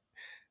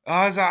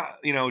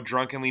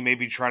drunkenly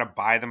maybe try to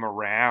buy them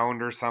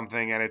around or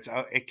something, and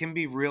it can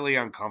be really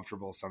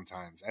uncomfortable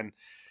sometimes. And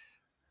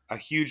a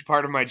huge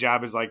part of my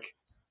job is like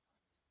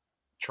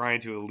trying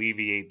to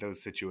alleviate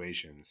those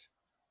situations.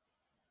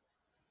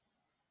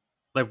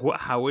 Like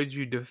how would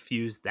you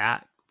diffuse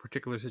that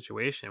particular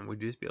situation?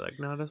 Would you just be like,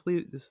 no, just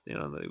leave this,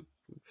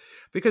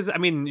 because I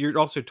mean, you're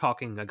also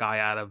talking a guy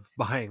out of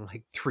buying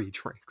like 3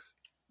 drinks.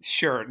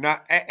 Sure.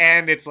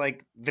 And it's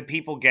like the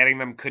people getting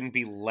them couldn't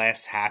be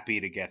less happy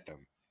to get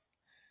them.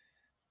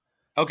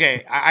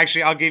 Okay,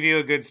 actually, I'll give you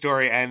a good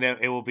story, and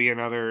it will be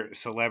another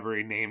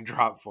celebrity name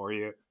drop for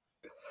you.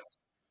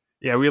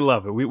 Yeah, we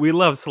love it. We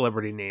love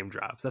celebrity name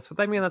drops. That's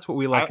what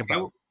we like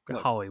about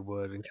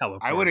Hollywood and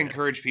California. I would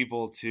encourage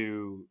people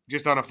to,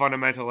 just on a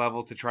fundamental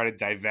level, to try to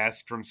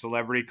divest from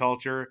celebrity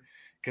culture,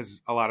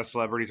 because a lot of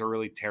celebrities are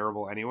really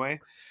terrible anyway.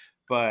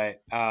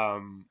 But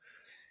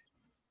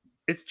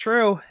it's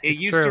true. It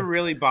used to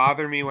really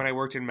bother me when I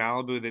worked in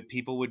Malibu that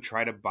people would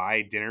try to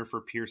buy dinner for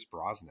Pierce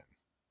Brosnan.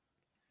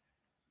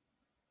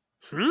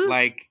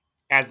 Like,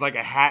 as like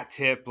a hat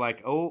tip,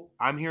 like, oh,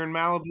 I'm here in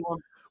Malibu.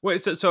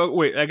 Wait, so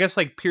wait, I guess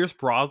like Pierce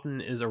Brosnan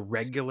is a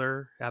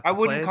regular at the I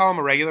wouldn't place? call him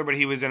a regular, but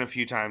he was in a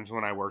few times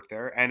when I worked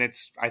there, and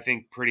it's, I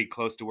think, pretty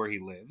close to where he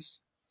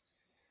lives.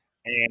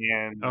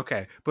 And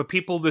okay, but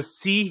people they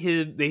see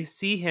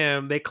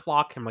him, they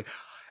clock him, like,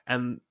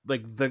 and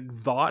like the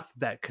thought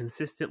that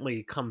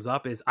consistently comes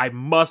up is, I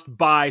must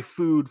buy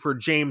food for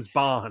James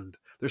Bond.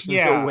 There's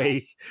no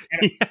way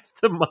he has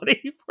the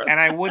money for that. And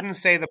I wouldn't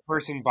say the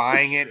person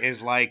buying it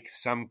is like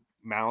some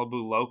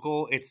Malibu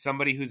local. It's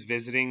somebody who's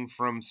visiting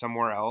from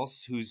somewhere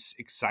else who's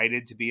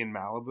excited to be in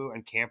Malibu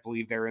and can't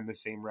believe they're in the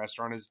same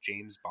restaurant as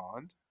James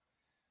Bond.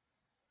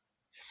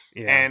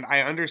 Yeah. And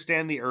I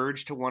understand the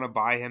urge to want to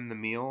buy him the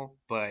meal,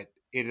 but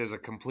it is a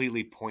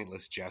completely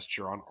pointless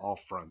gesture on all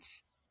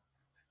fronts.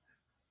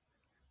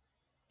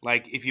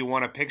 Like, if you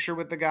want a picture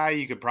with the guy,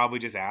 you could probably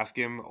just ask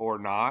him or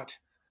not.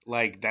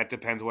 Like, that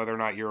depends whether or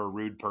not you're a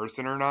rude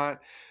person or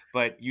not.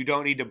 But you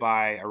don't need to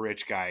buy a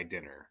rich guy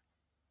dinner.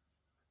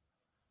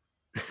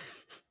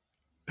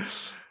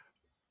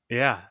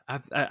 Yeah,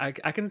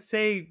 I can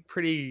say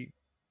pretty...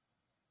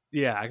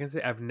 Yeah, I can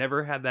say I've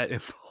never had that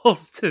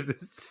impulse to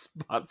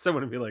spot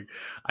someone and be like,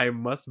 I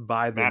must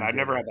buy them. Man, I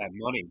never had that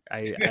money.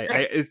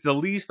 I it's the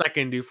least I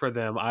can do for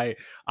them. I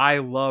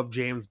love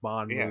James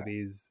Bond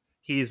movies.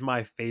 He's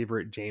my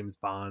favorite James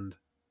Bond.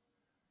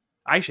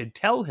 I should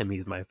tell him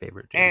he's my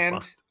favorite James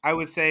Bond. And I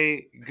would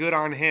say good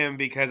on him,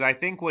 because I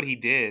think what he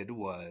did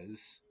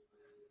was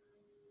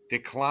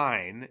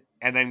decline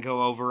and then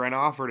go over and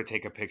offer to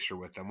take a picture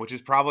with them, which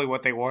is probably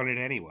what they wanted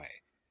anyway.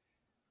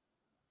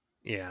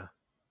 Yeah.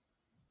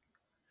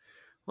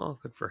 Well,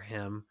 good for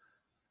him.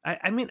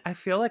 I mean, I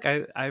feel like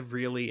I've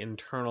really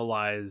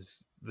internalized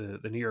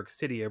the New York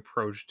City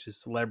approach to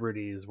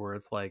celebrities, where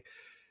it's like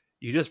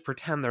you just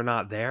pretend they're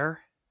not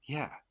there.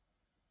 Yeah.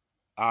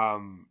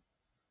 Um.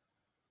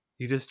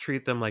 You just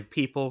treat them like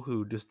people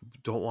who just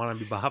don't want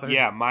to be bothered.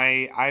 Yeah.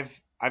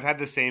 I've had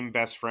the same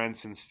best friend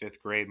since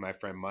 5th grade. My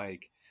friend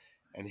Mike,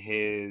 and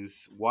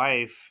his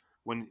wife,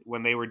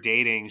 when they were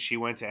dating, she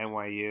went to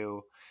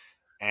NYU,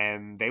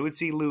 and they would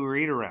see Lou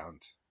Reed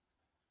around.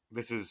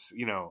 This is,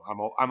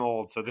 I'm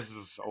old, so this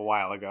is a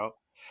while ago.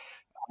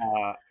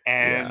 Yeah.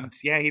 And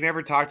yeah, he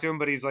never talked to him,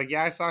 but he's like,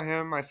 yeah, I saw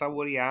him. I saw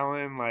Woody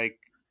Allen. Like,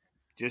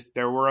 just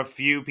there were a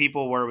few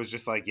people where it was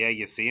just like, yeah,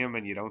 you see him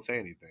and you don't say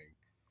anything.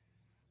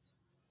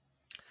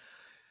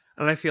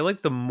 And I feel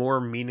like the more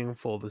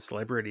meaningful the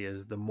celebrity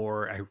is, the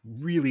more I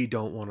really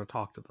don't want to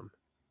talk to them.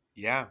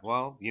 Yeah,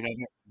 well,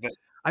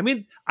 I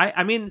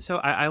mean, so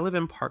I live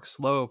in Park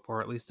Slope,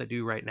 or at least I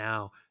do right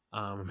now.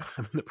 I'm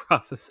in the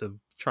process of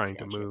trying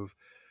to Gotcha. move.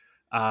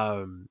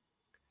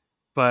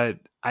 But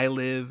I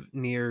live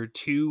near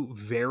two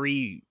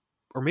very,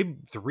 or maybe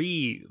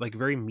three, like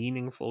very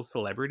meaningful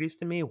celebrities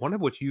to me. One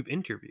of which you've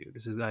interviewed.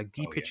 This is Guy Oh,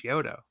 yeah.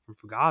 Picciotto from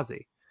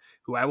Fugazi,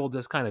 who I will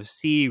just kind of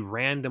see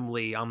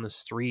randomly on the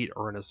street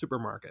or in a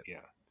supermarket.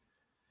 Yeah.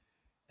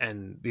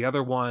 And the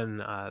other one,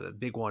 the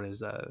big one,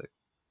 is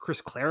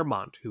Chris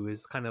Claremont, who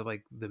is kind of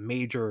like the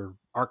major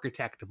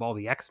architect of all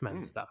the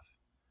X-Men stuff.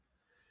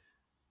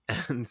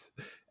 And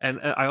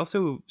I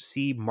also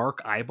see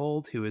Mark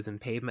Eibold, who is in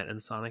Pavement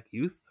and Sonic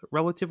Youth,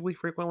 relatively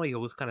frequently.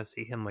 You'll just kind of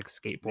see him like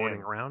skateboarding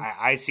Man, around.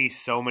 I see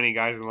so many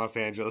guys in Los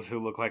Angeles who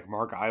look like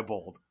Mark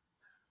Eibold.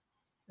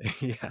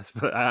 Yes,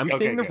 but I'm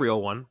seeing the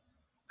real one.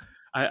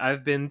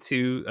 I've been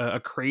to a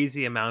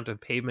crazy amount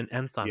of Pavement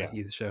and Sonic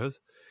Youth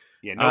shows.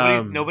 Yeah,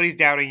 nobody's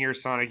doubting your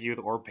Sonic Youth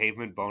or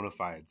Pavement bona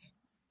fides.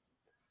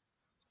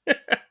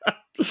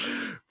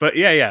 But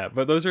yeah,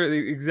 but those are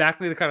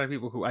exactly the kind of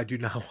people who I do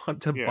not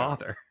want to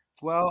bother.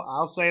 Well,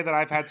 I'll say that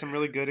I've had some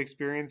really good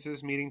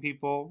experiences meeting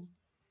people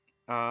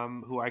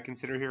who I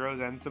consider heroes,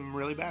 and some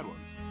really bad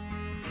ones.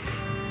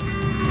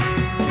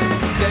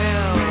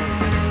 Down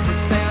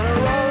Santa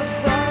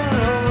Rosa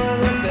over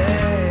the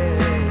bay,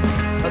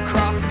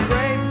 across the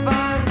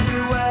grapevine to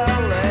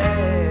LA.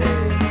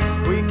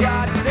 We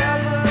got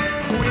deserts,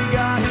 we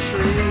got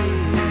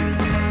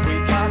trees, we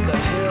got the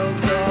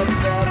hills of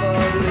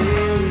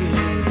Beverly.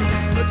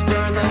 Let's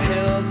burn the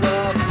hills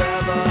of Beverly.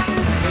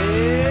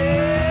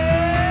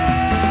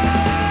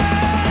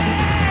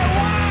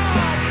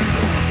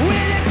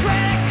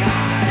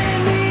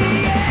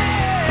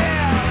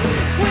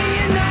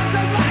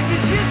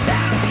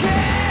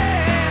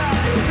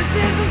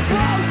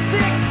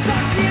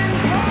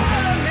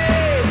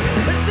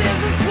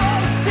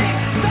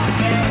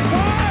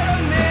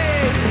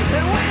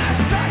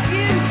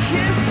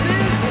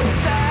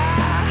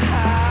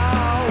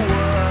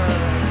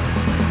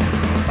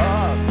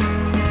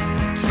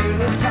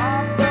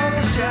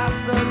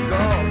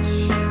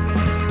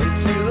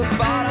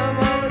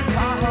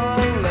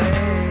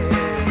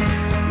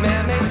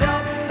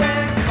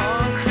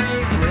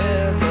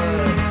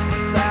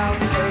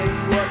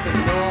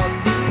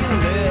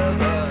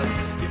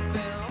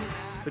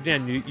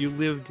 Dan, you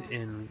lived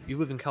in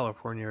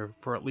California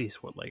for at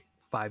least what, like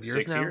 5 years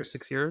 6 now? years.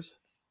 6 years?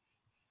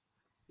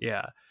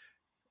 Yeah.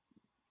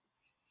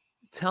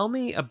 Tell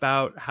me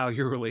about how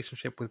your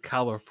relationship with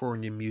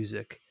California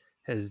music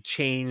has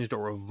changed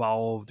or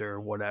evolved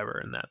or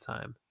whatever in that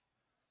time.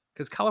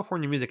 Because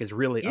California music is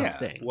really a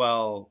thing.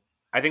 Well,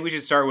 I think we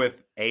should start with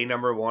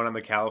number one on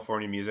the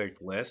California music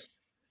list.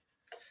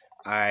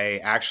 I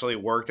actually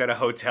worked at a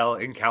hotel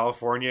in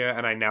California,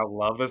 and I now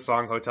love the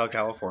song Hotel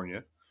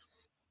California.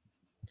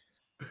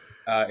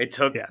 It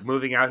took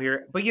moving out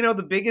here. But,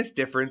 the biggest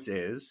difference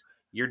is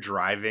you're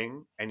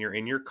driving and you're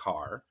in your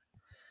car.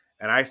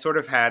 And I sort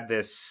of had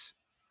this,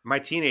 my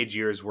teenage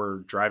years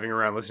were driving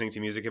around listening to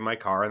music in my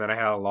car. And then I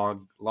had a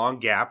long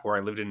gap where I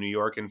lived in New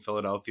York and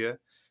Philadelphia,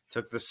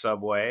 took the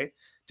subway,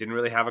 didn't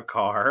really have a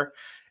car.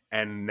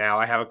 And now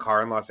I have a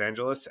car in Los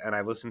Angeles, and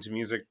I listen to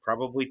music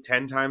probably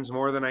 10 times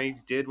more than I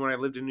did when I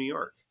lived in New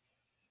York.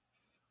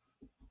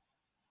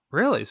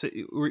 Really? So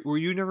were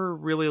you never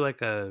really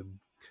like a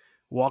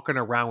walking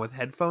around with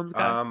headphones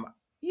guy?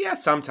 Yeah,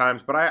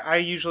 sometimes, but I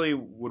usually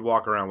would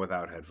walk around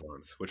without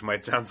headphones, which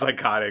might sound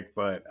psychotic,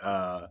 but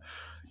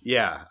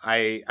yeah,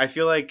 I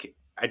feel like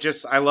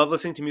I love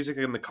listening to music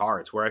in the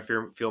car. It's where I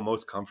feel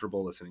most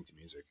comfortable listening to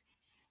music.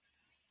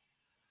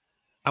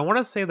 I want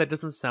to say that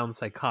doesn't sound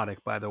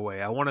psychotic, by the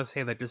way. I want to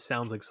say that just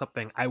sounds like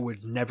something I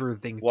would never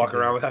think. Walk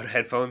around without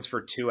headphones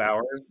for 2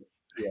 hours.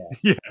 Yeah.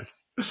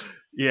 Yes.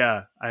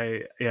 Yeah.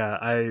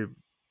 I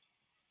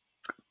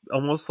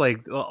almost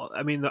like,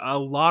 I mean, a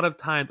lot of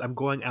times I'm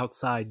going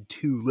outside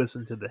to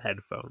listen to the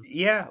headphones.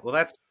 Yeah. Well,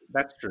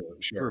 that's true.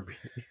 Sure.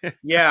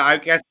 Yeah. I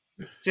guess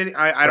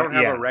I don't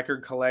have a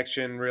record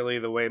collection really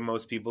the way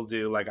most people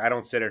do. Like, I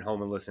don't sit at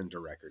home and listen to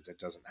records. It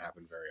doesn't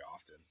happen very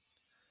often.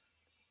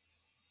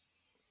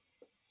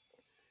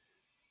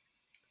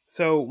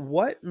 So,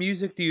 what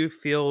music do you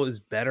feel is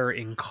better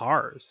in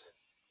cars,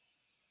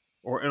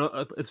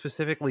 or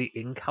specifically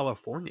in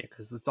California?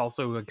 Because it's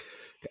also, like,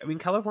 I mean,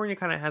 California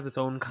kind of has its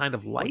own kind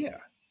of Oh light. yeah,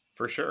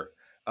 for sure.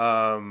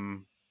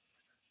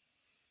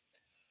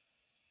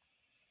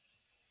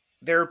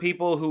 There are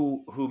people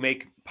who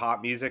make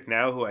pop music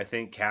now who I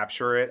think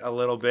capture it a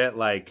little bit.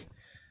 Like,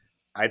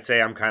 I'd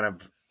say I'm kind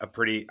of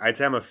I'd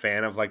say I'm a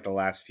fan of like the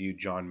last few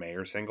John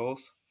Mayer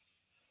singles.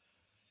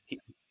 He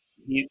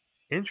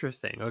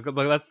Interesting. Like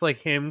that's like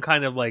him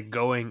kind of like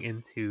going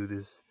into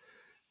this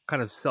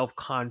kind of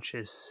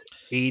self-conscious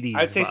 80s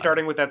I'd say vibe.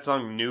 starting with that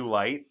song New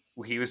Light,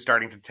 he was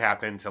starting to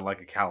tap into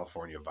like a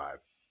California vibe.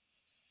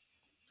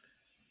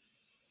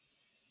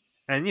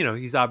 And, you know,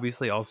 he's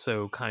obviously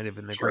also kind of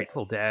in the Sure.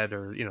 Grateful Dead,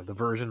 or, you know, the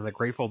version of the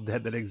Grateful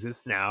Dead that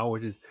exists now,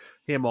 which is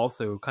him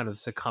also kind of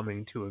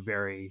succumbing to a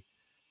very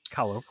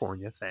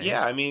California thing.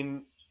 Yeah, I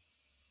mean,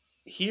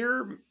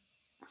 here,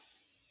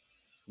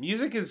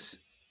 music is,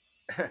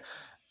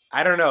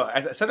 I don't know.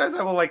 Sometimes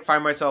I will like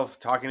find myself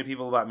talking to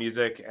people about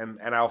music, and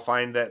I'll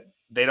find that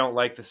they don't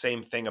like the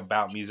same thing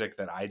about music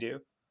that I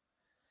do.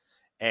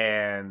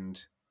 And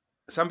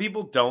some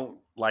people don't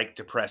like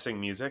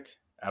depressing music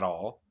at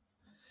all.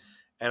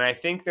 And I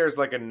think there's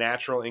like a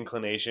natural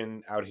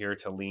inclination out here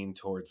to lean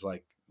towards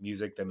like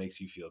music that makes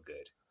you feel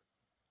good.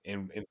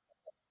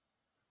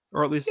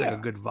 Or at least like Yeah.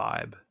 a good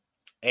vibe.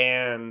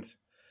 And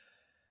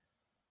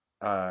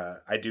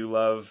I do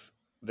love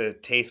the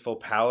tasteful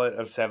palette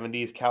of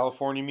 70s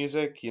California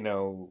music. You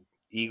know,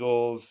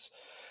 Eagles.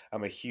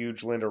 I'm a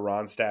huge Linda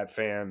Ronstadt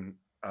fan.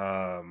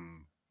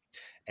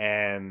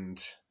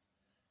 And,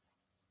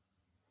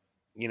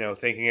 you know,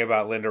 thinking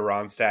about Linda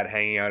Ronstadt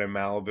hanging out in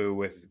Malibu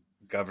with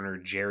Governor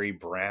Jerry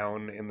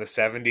Brown in the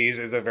 70s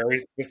is a very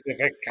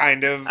specific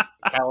kind of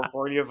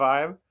California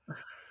vibe.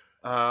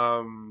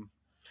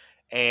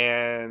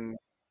 And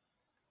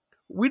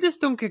we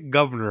just don't get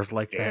governors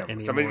like that damn,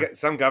 anymore.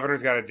 some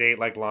governor's got to date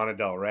like Lana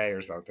Del Rey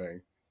or something.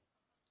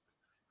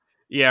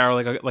 Yeah, or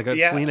like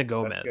a Selena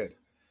Gomez.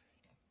 That's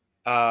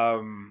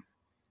good.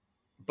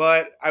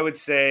 But I would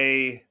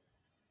say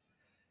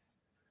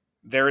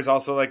there is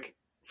also, like,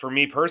 for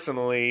me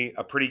personally,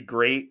 a pretty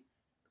great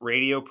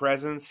radio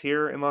presence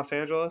here in Los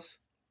Angeles.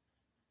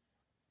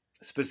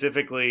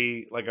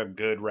 Specifically, like a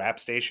good rap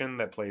station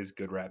that plays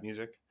good rap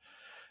music.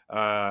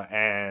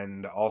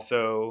 And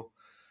also,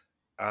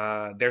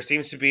 there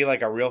seems to be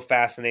like a real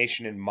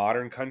fascination in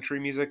modern country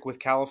music with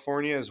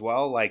California as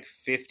well. Like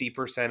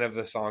 50% of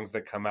the songs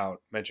that come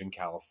out mention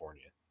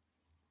California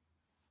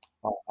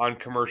on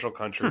commercial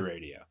country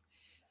radio.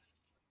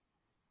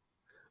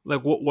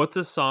 Like, what's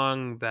a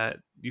song that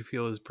you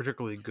feel is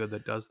particularly good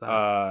that does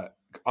that?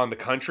 On the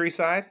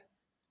countryside?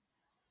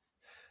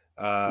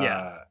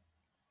 Yeah.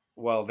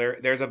 Well,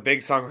 there's a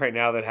big song right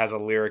now that has a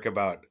lyric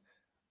about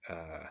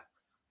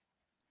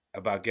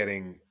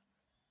getting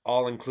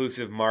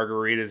all-inclusive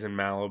margaritas in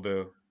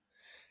Malibu,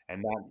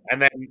 and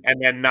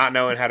then not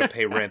knowing how to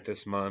pay rent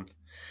this month.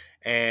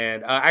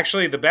 And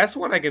actually, the best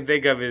one I can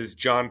think of is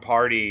John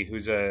Pardy,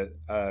 who's a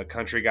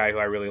country guy who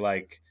I really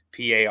like,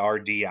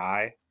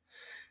 Pardi.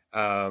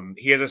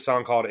 He has a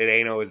song called "It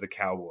Ain't Always the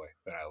Cowboy"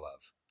 that I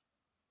love,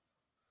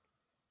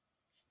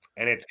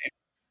 and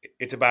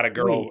it's about a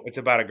girl. Wait. It's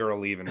about a girl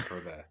leaving the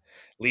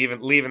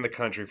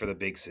country for the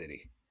big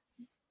city.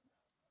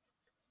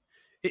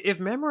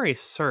 If memory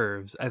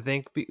serves, I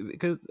think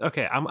because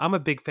okay, I'm a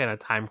big fan of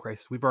Time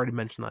Crisis. We've already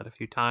mentioned that a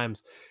few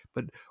times,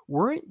 but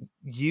weren't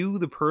you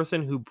the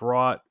person who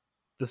brought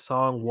the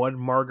song "One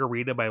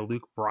Margarita" by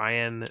Luke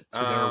Bryan to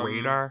their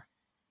radar?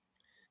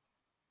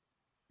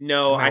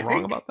 No, Am I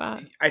wrong about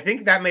that? I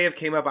think that may have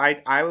came up.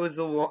 I was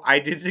the one. I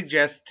did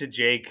suggest to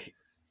Jake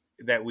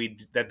that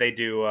they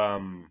do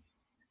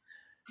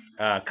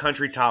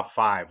Country Top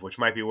 5, which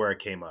might be where it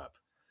came up.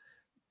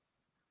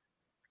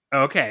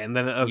 Okay, and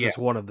then it was just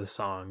one of the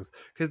songs,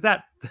 because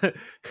that's a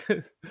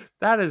great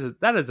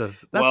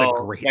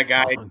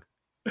song.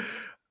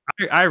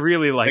 I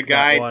really like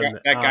that one.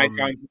 That guy,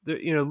 John,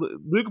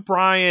 Luke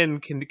Bryan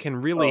can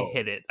really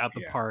hit it out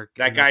the park.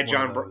 That guy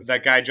John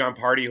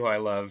Pardy, who I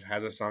love,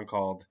 has a song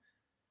called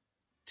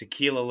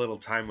 "Tequila Little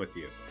Time with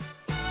You."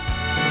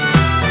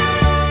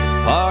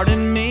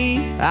 Pardon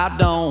me, I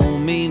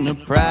don't mean to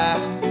pry.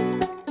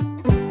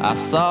 I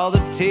saw the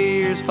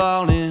tears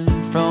falling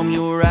from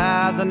your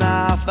eyes, and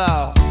I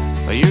thought,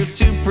 well, you're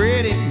too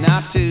pretty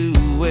not to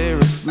wear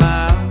a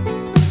smile.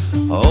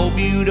 Hope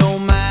you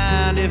don't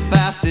mind if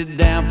I sit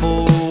down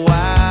for a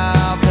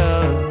while,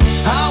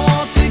 'cause I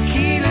want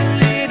tequila,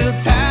 little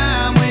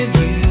time with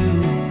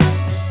you.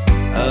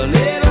 A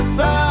little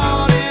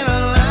salt and a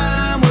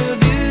lime will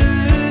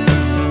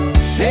do.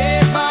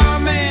 Hey,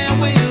 barman,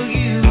 will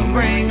you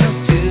bring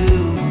us to?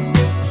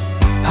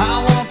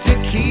 I want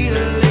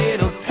tequila,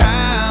 little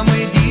time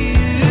with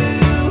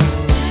you.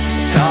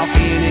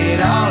 Talking it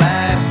all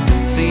out,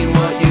 seeing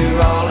what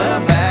you're all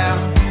about.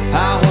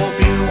 I hope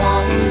you're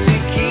wanting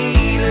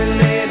tequila,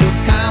 little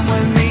time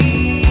with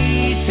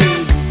me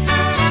too.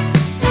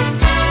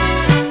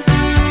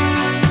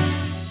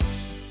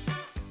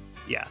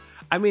 Yeah,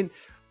 I mean,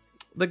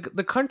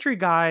 the country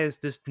guys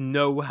just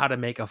know how to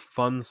make a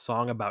fun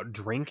song about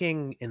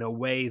drinking in a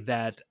way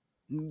that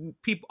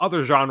people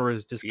other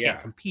genres just can't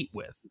Yeah. compete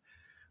with.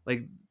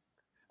 Like,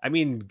 I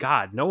mean,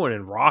 God, no one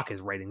in rock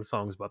is writing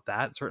songs about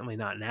that. Certainly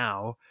not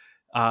now.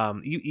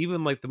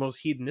 Even like the most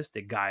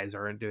hedonistic guys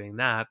aren't doing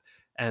that,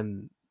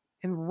 and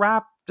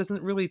rap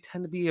doesn't really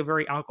tend to be a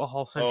very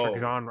alcohol centric Oh.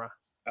 genre.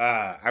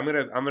 I'm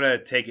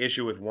gonna take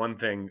issue with one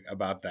thing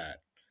about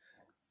that.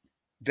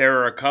 There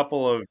are a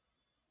couple of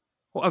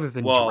Well, other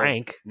than well,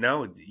 drank.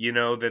 no, you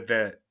know that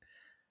the.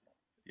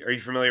 Are you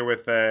familiar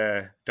with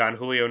Don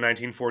Julio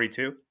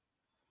 1942?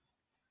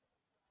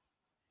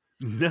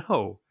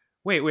 No.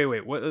 Wait.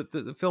 What?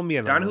 Fill me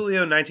in Don on this. Julio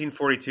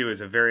 1942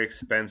 is a very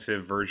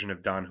expensive version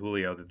of Don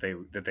Julio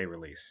that they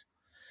release,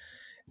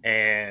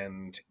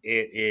 and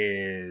it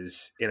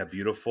is in a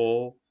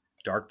beautiful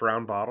dark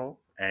brown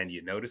bottle, and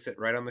you notice it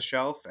right on the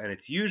shelf, and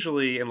it's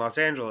usually in Los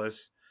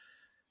Angeles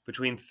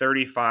between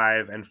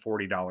 $35 and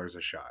 $40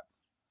 a shot.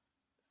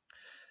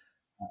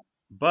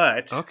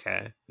 But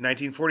Okay.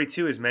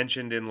 1942 is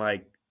mentioned in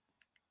like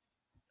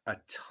a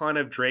ton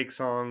of Drake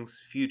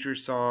songs, Future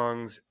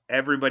songs.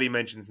 Everybody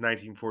mentions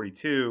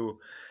 1942,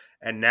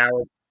 and now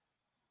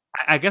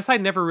I guess I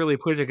never really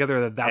put it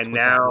together that that's And what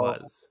that now-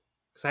 was.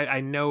 Because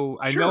I know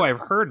Sure. I've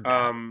heard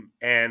that.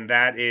 and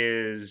that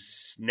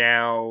is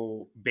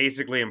now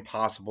basically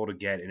impossible to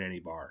get in any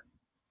bar.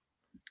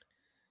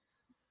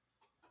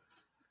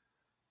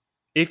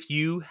 If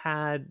you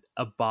had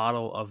a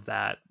bottle of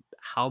that,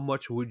 how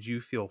much would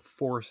you feel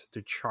forced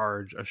to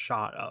charge a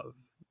shot of?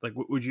 Like,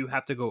 would you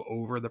have to go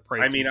over the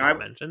price I mean, you just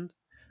mentioned?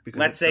 Because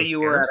let's it's say so you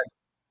were at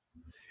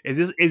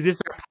scarce? Is this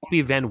a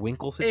Pappy Van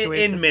Winkle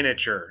situation? in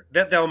miniature.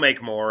 That they'll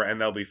make more and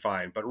they'll be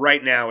fine. But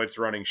right now it's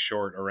running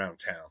short around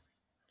town.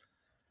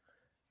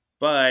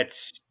 But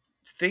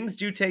things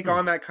do take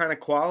on that kind of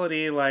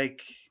quality,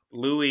 like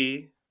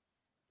Louis,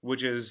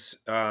 which is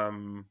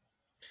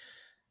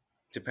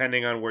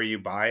depending on where you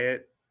buy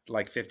it,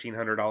 like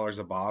 $1,500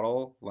 a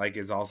bottle, like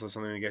is also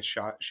something that gets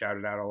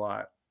shouted out a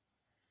lot.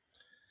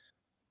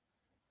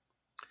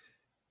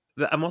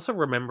 I'm also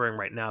remembering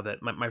right now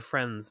that my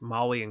friends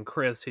Molly and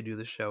Chris, who do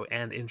the show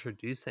and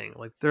introducing,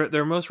 like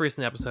their most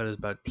recent episode is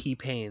about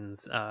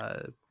T-Pain's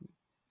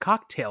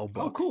cocktail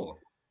book. Oh, cool.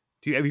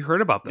 Have you heard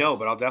about this? No,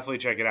 but I'll definitely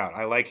check it out.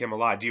 I like him a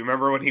lot. Do you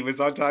remember when he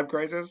was on Time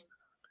Crisis?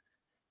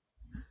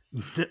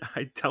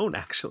 I don't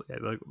actually.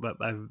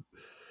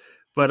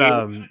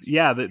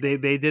 Yeah,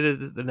 they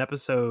did an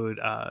episode,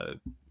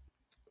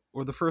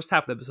 or the first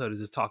half of the episode is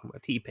just talking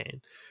about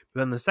T-Pain, but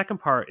then the second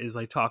part is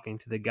like talking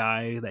to the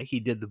guy that he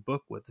did the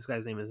book with. This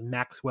guy's name is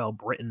Maxwell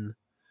Britton,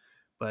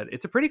 but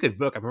it's a pretty good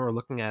book. I remember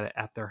looking at it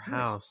at their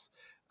house.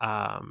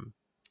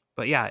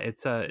 But yeah,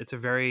 it's a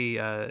very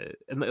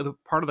and the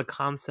part of the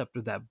concept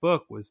of that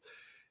book was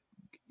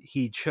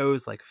he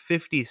chose like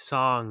 50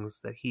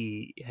 songs that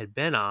he had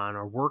been on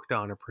or worked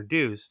on or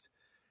produced,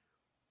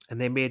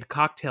 and they made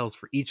cocktails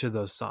for each of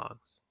those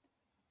songs,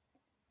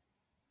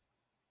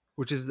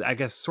 which is, I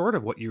guess, sort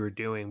of what you were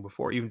doing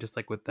before, even just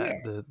like with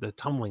that the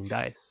tumbling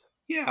dice.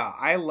 Yeah,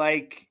 I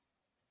like.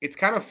 It's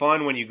kind of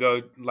fun when you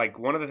go. Like,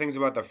 one of the things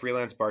about the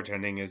freelance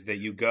bartending is that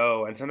you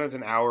go, and sometimes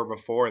an hour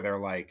before they're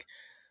like,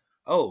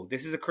 "Oh,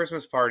 this is a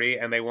Christmas party,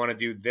 and they want to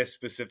do this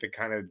specific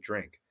kind of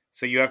drink."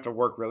 So you have to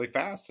work really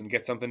fast and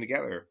get something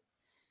together.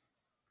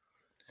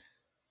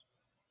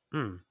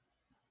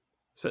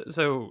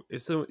 So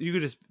you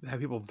could just have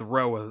people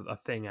throw a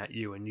thing at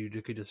you, and you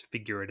could just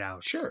figure it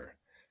out. Sure.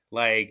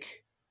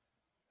 Like,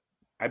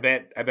 I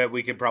bet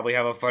we could probably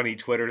have a funny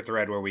Twitter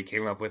thread where we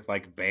came up with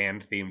like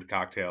band themed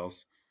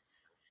cocktails.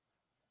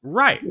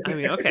 Right. I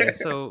mean, okay.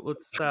 So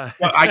let's. Well,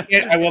 I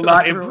can't. I will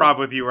not improv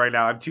with you right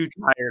now. I'm too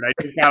tired. I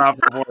just got off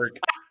of work.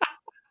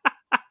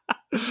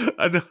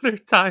 Another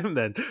time,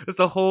 then. It's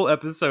a whole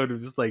episode of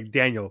just like,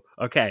 Daniel.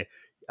 Okay.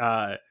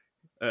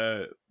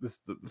 The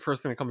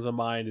first thing that comes to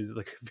mind is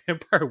like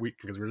Vampire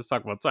Weekend, because we're just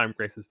talking about Time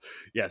Crisis.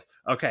 Yes.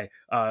 Okay.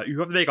 You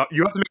have to make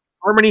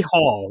Harmony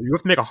Hall. You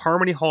have to make a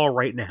Harmony Hall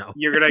right now.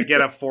 You're gonna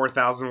get a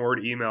 4,000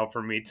 word email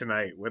from me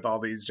tonight with all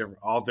these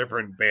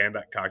different band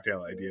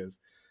cocktail ideas.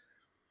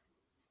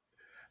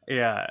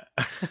 Yeah.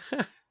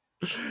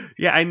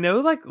 Yeah, I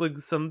know like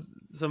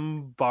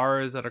some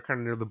bars that are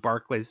kind of near the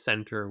Barclays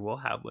Center will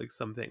have like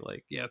something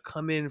like, yeah,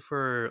 come in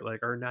for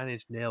like our 9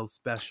 Inch Nails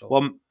special.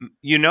 Well,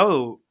 you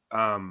know,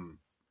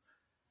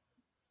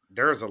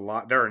 there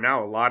are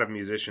now a lot of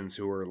musicians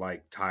who are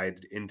like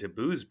tied into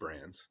booze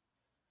brands.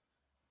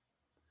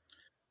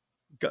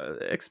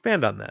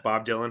 Expand on that.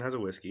 Bob Dylan has a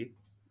whiskey.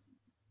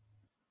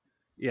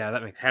 Yeah,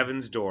 that makes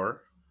Heaven's sense.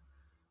 Door.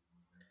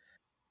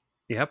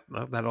 Yep,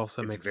 that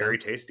also makes sense. It's very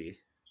tasty.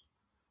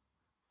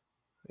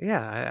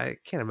 Yeah, I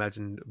can't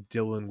imagine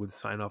Dylan would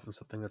sign off on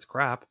something that's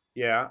crap.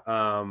 Yeah.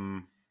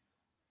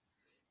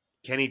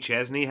 Kenny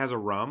Chesney has a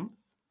rum.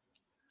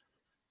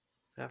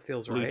 That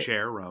feels Blue right.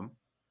 Chair rum.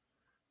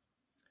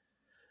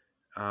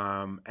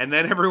 And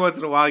then every once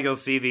in a while you'll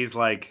see these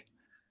like,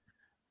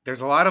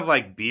 there's a lot of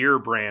like beer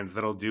brands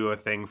that'll do a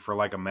thing for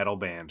like a metal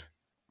band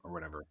or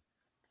whatever.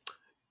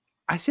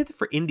 I see that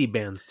for indie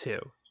bands too.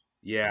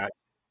 Yeah.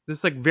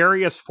 There's like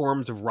various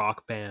forms of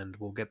rock band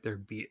will get their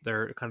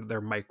kind of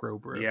their micro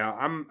brew. Yeah,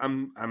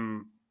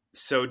 I'm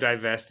so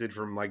divested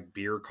from like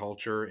beer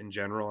culture in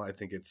general. I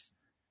think it's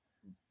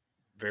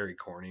very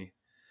corny.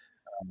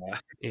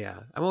 Yeah.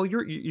 Well,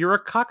 you're a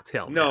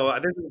cocktail man. No,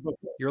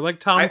 You're like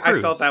Tom I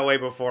Cruise. felt that way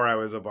before I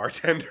was a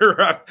bartender.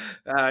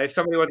 If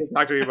somebody wants to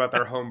talk to me about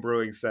their home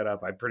brewing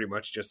setup, I pretty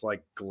much just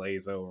like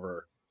glaze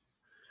over.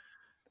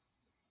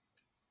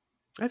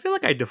 I feel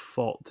like I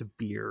default to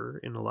beer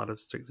in a lot of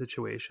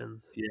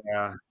situations.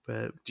 Yeah.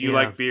 But Do you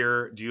like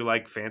beer? Do you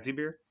like fancy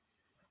beer?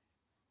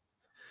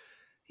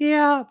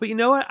 Yeah, but you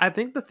know what? I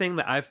think the thing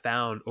that I've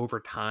found over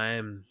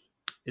time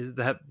is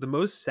that the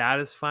most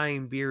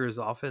satisfying beer is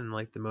often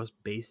like the most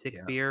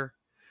basic beer.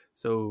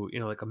 So,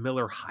 like a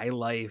Miller High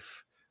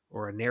Life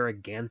or a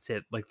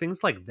Narragansett, like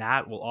things like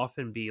that will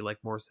often be like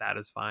more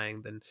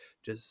satisfying than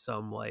just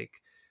some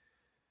like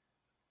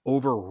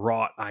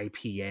overwrought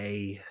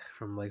IPA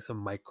from like some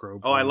micro.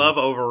 Oh, I love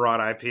overwrought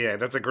IPA.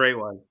 That's a great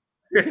one.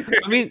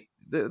 I mean,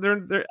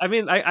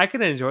 I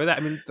can enjoy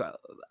that.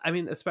 I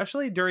mean,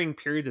 especially during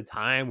periods of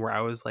time where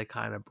I was like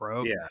kind of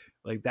broke. Yeah.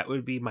 Like that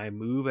would be my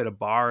move at a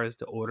bar, is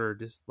to order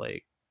just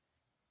like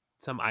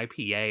some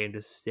IPA and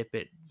just sip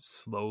it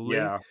slowly.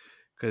 Yeah.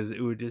 Because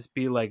it would just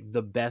be like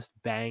the best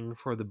bang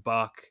for the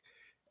buck,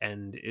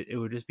 and it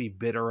would just be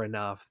bitter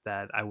enough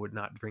that I would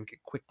not drink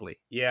it quickly.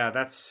 Yeah,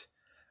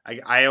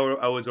 I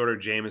always order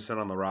Jameson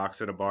on the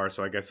rocks at a bar,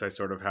 so I guess I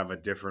sort of have a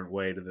different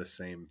way to the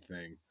same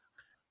thing.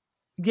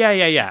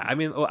 Yeah. I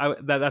mean,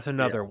 that's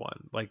another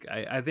one. Like,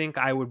 I think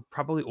I would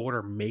probably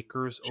order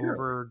Makers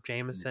over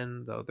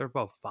Jameson, though they're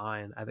both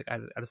fine. I think I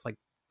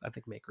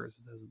think Makers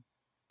is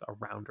a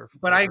rounder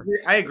flavor. But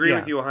I agree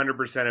with you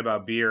 100%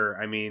 about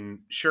beer. I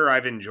mean, sure,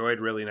 I've enjoyed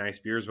really nice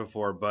beers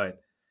before,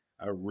 but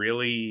a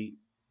really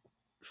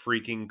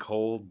freaking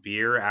cold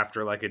beer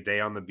after like a day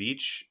on the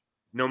beach,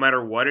 no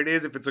matter what it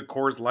is, if it's a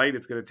Coors Light,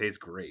 it's going to taste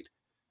great.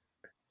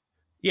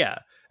 Yeah,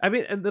 I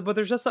mean, but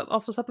there's just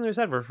also something to be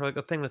said for like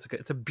a thing that's like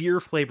it's a beer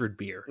flavored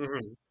beer,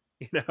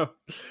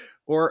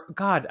 Or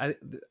God,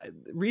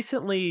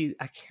 recently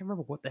I can't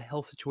remember what the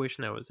hell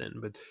situation I was in,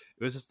 but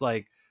it was just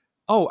like,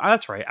 oh,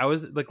 that's right. I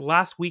was like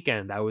last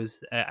weekend. I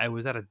was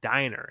at a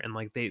diner, and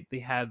like they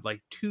had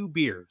like two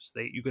beers.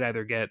 You could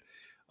either get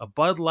a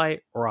Bud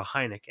Light or a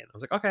Heineken. I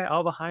was like, okay,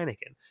 I'll have a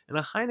Heineken, and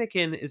a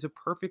Heineken is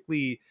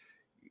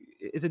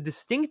it's a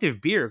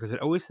distinctive beer because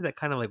it always has that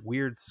kind of like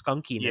weird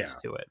skunkiness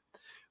to it.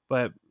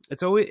 But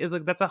it's like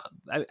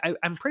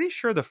I'm pretty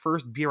sure the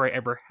first beer I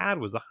ever had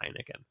was a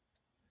Heineken.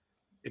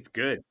 It's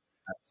good.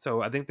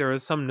 So I think there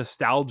is some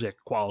nostalgic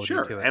quality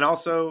to it. And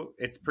also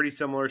it's pretty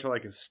similar to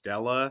like a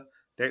Stella.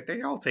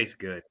 They all taste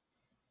good.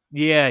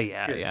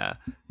 Yeah.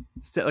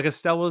 Like a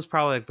Stella is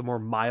probably like the more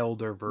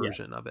milder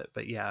version of it,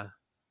 but yeah.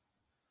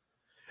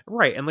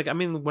 Right. And like, I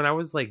mean, when I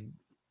was like,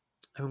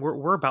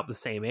 we're about the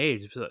same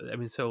age.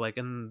 So like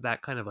in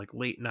that kind of like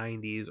late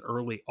 90s,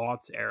 early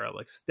aughts era,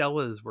 like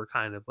Stellas were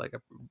kind of like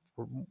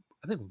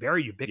I think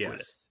very ubiquitous.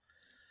 Yes.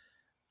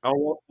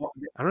 Oh,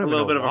 I don't know, a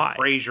little bit of a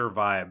Frasier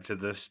vibe to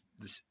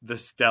the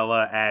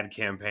Stella ad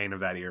campaign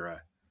of that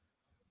era.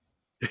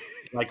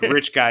 Like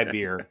rich guy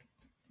beer.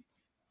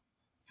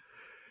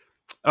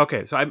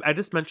 Okay, so I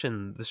just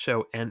mentioned the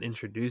show and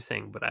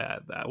introducing, but I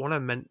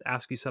want to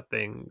ask you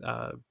something.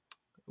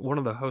 One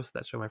of the hosts of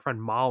that show, my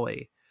friend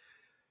Molly,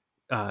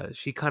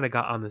 she kind of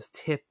got on this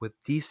tip with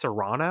Di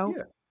Serrano.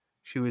 Yeah.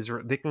 She was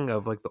thinking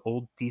of like the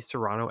old Di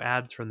Serrano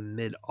ads from the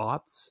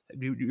mid-aughts.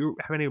 Do you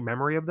have any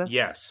memory of this?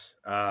 Yes.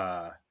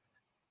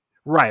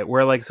 Right,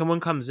 where like someone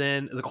comes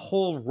in, like a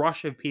whole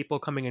rush of people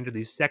coming into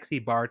these sexy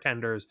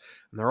bartenders,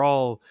 and they're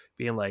all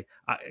being like,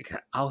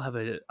 "I'll have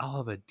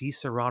a Di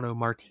Serrano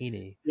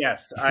martini."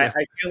 Yes, I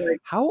feel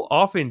like. How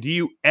often do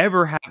you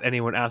ever have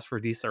anyone ask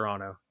for Di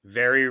Serrano?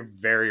 Very,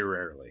 very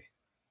rarely.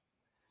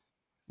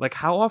 Like,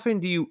 how often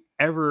do you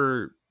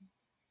ever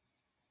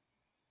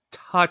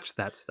touch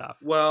that stuff?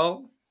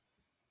 Well,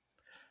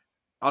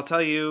 I'll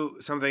tell you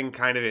something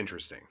kind of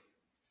interesting.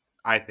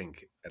 I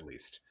think, at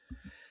least.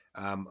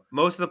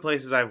 Most of the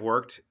places I've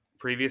worked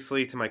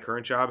previously to my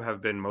current job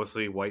have been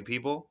mostly white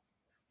people.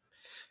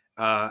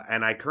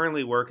 And I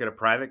currently work at a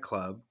private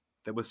club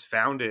that was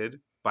founded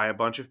by a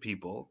bunch of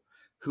people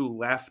who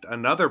left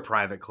another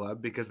private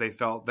club because they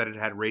felt that it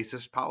had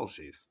racist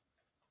policies.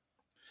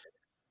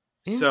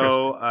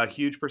 So a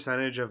huge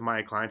percentage of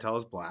my clientele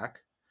is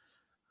black.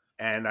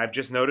 And I've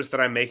just noticed that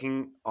I'm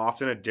making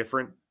often a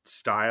different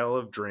style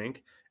of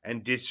drink.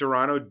 And Di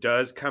Serrano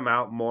does come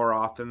out more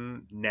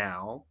often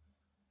now.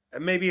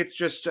 Maybe it's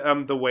just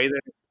the way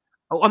that.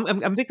 Oh,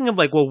 I'm thinking of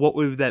like, well, what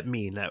would that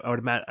mean? I'd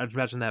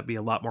imagine that'd be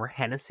a lot more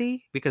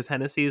Hennessy, because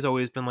Hennessy has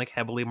always been like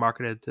heavily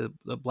marketed to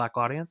the black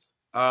audience.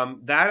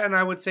 That, and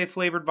I would say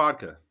flavored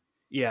vodka.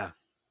 Yeah.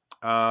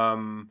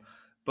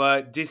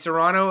 But Di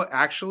Serrano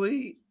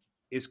actually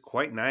is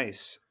quite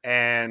nice,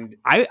 and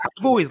I've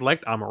always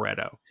liked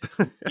Amaretto.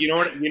 you know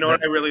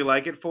what I really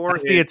like it for?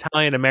 That's the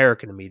Italian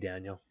American to me,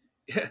 Daniel.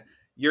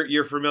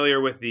 You're familiar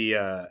with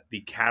the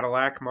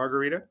Cadillac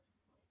margarita?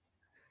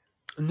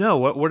 No,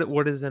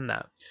 what is in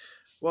that?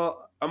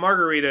 Well, a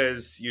margarita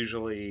is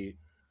usually,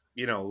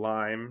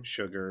 lime,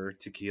 sugar,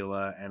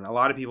 tequila, and a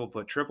lot of people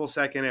put triple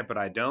sec in it, but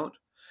I don't.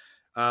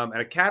 And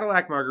a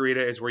Cadillac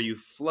margarita is where you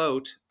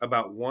float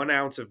about 1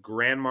 ounce of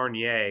Grand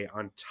Marnier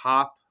on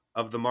top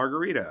of the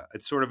margarita.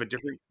 It's sort of a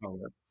different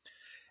color.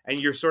 And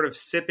you're sort of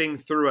sipping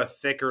through a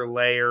thicker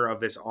layer of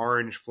this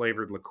orange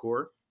flavored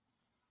liqueur.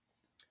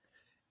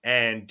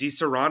 And Di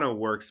Serrano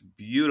works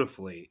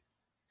beautifully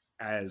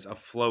as a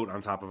float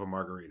on top of a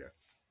margarita.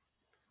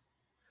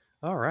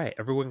 All right,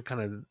 everyone kind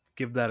of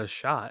give that a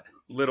shot.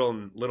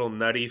 Little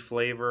nutty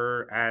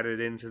flavor added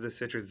into the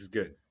citrus is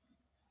good.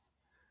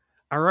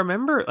 I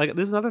remember, like,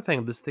 there's another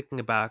thing. Just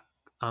thinking about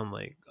on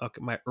like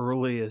my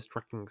earliest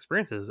drinking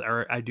experiences.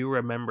 I do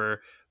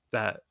remember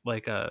that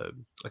like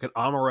an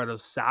amaretto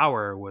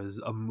sour was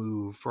a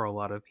move for a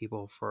lot of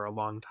people for a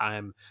long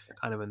time,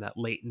 kind of in that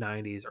late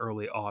 '90s,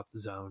 early aughts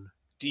zone.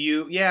 Do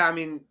you? Yeah, I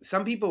mean,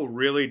 some people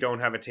really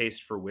don't have a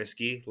taste for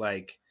whiskey.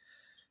 Like,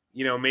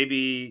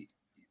 maybe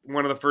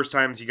one of the first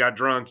times you got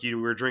drunk, you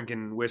were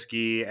drinking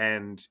whiskey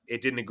and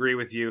it didn't agree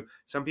with you.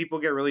 Some people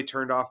get really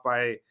turned off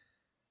by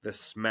the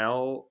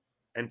smell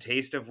and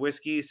taste of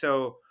whiskey.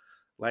 So,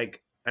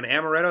 like, an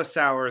amaretto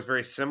sour is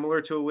very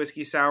similar to a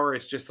whiskey sour.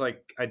 It's just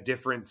like a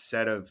different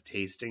set of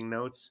tasting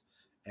notes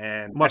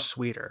and much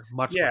sweeter.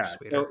 Much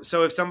sweeter.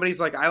 So if somebody's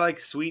like, I like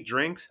sweet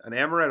drinks, an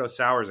amaretto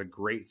sour is a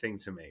great thing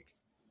to make.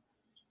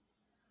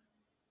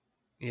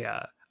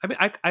 Yeah, I mean,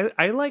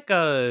 I like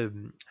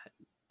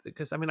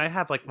because I mean I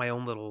have like my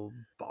own little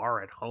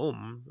bar at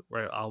home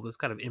where I'll just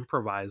kind of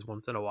improvise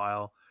once in a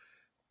while,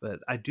 but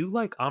I do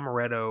like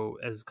amaretto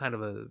as kind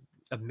of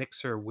a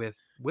mixer with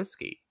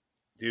whiskey.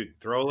 Dude,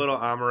 throw a little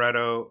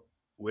amaretto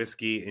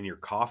whiskey in your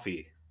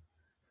coffee.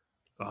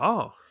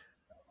 Oh,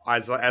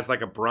 as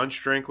like a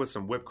brunch drink with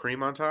some whipped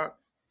cream on top.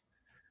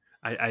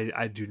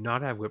 I do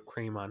not have whipped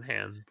cream on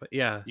hand, but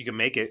yeah, you can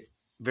make it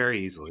very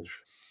easily.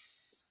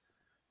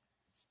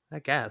 I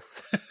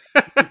guess.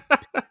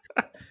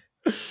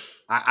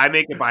 I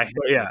make it by hand.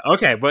 Yeah,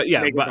 okay, but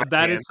yeah, but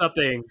that hand is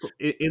something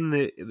in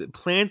the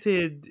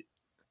planted,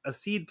 a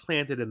seed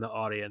planted in the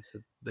audience.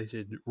 They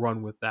should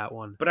run with that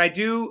one. But I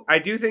do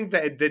think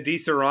that the Di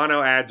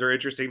Serrano ads are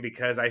interesting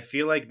because I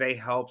feel like they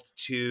helped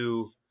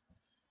to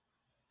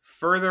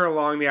further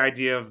along the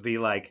idea of the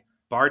like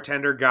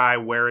bartender guy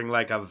wearing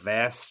like a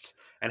vest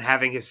and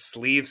having his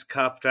sleeves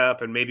cuffed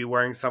up and maybe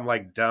wearing some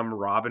like dumb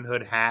Robin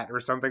Hood hat or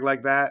something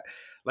like that.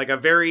 Like a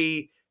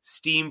very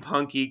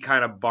steampunky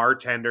kind of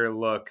bartender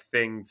look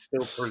thing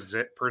still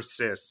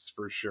persists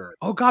for sure.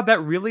 Oh God,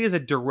 that really is a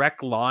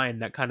direct line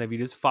that kind of, you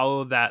just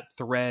follow that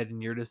thread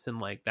and you're just in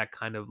like that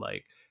kind of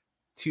like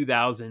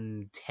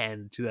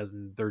 2010,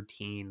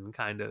 2013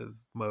 kind of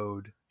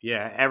mode.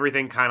 Yeah,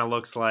 everything kind of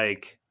looks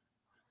like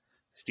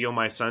Steal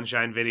My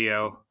Sunshine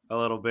video a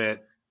little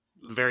bit.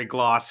 Very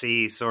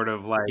glossy, sort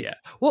of like. Yeah.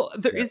 Well,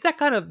 there is that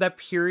kind of that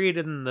period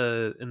in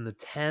the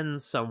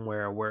 10s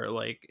somewhere where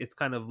like it's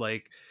kind of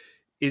like,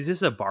 is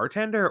this a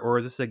bartender or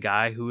is this a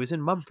guy who is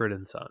in Mumford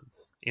and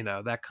Sons?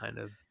 That kind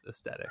of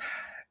aesthetic.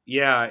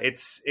 Yeah,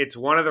 it's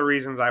one of the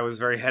reasons I was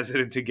very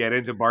hesitant to get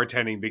into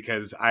bartending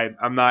because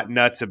I'm not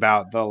nuts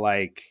about the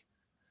like,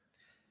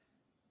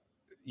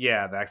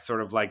 yeah, that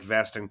sort of like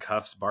vest and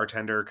cuffs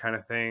bartender kind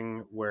of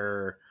thing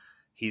where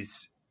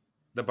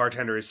the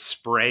bartender is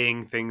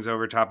spraying things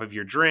over top of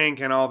your drink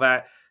and all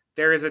that.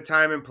 There is a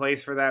time and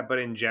place for that, but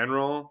in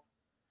general,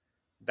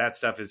 that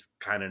stuff is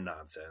kind of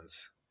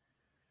nonsense.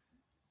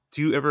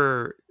 Do you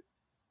ever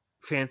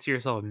fancy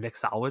yourself a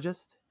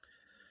mixologist?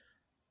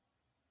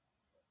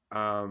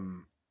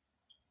 No,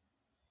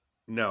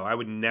 I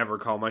would never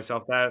call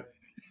myself that.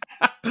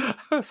 I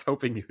was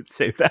hoping you would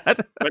say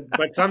that.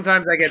 but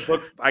sometimes I get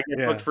booked.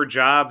 Booked for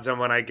jobs, and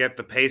when I get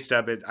the pay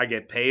stub, I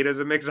get paid as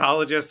a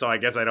mixologist. So I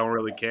guess I don't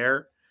really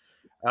care.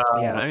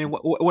 Yeah, I mean,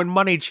 when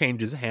money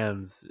changes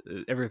hands,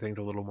 everything's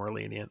a little more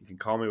lenient. You can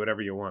call me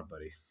whatever you want,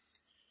 buddy.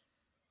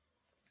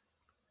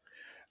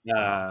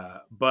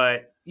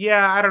 But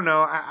yeah, I don't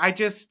know. I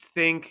just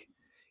think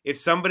if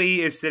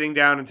somebody is sitting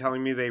down and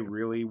telling me they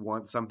really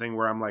want something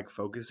where I'm like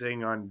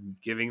focusing on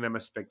giving them a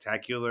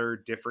spectacular,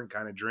 different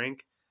kind of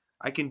drink,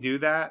 I can do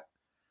that.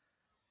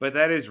 But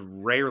that is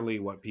rarely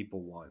what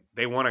people want.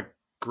 They want a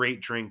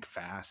great drink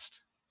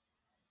fast.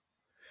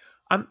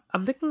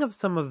 I'm thinking of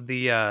some of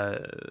the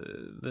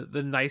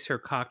nicer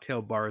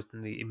cocktail bars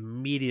in the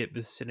immediate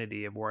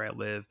vicinity of where I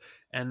live,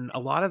 and a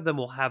lot of them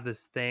will have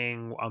this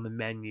thing on the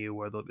menu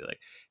where they'll be like,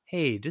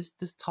 "Hey,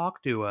 just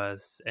talk to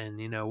us, and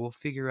we'll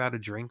figure out a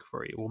drink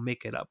for you. We'll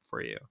make it up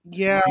for you."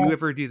 Yeah. Do you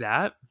ever do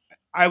that?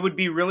 I would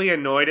be really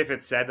annoyed if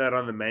it said that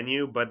on the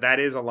menu, but that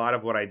is a lot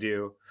of what I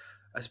do,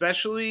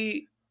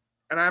 especially.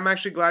 And I'm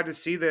actually glad to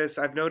see this.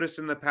 I've noticed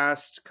in the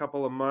past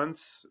couple of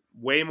months,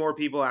 way more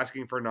people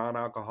asking for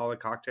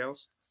non-alcoholic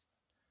cocktails.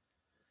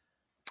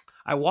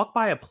 I walked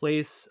by a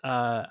place,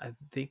 I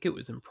think it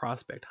was in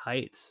Prospect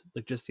Heights,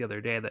 like just the other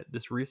day, that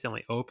just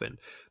recently opened.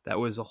 That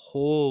was a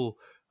whole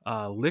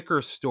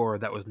liquor store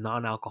that was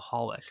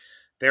non-alcoholic.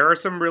 There are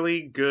some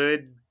really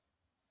good,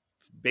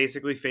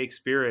 basically fake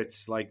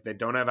spirits, like that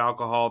don't have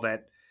alcohol,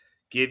 that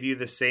give you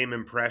the same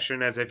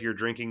impression as if you're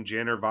drinking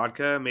gin or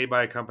vodka, made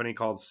by a company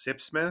called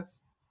Sipsmith,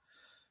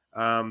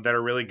 that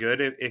are really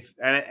good.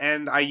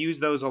 And I use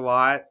those a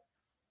lot.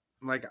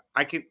 Like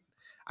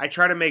I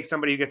try to make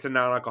somebody who gets a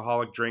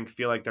non-alcoholic drink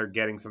feel like they're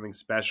getting something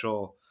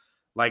special,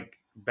 like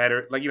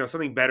better, like,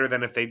 something better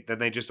than if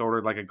they just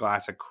ordered like a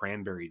glass of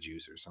cranberry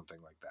juice or something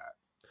like that.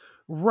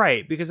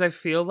 Right, because I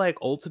feel like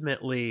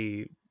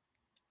ultimately,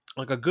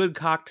 like, a good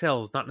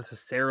cocktail is not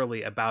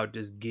necessarily about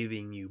just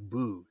giving you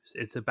booze.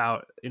 It's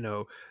about,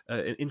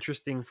 an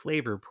interesting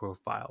flavor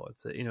profile.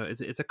 It's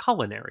it's a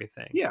culinary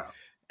thing. Yeah.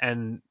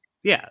 And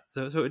yeah,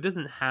 so it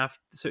doesn't have,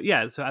 so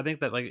I think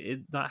that, like,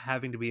 it not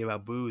having to be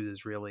about booze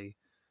is really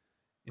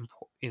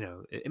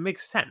important. It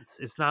makes sense.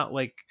 It's not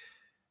like,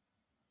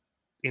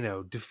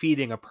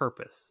 defeating a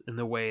purpose in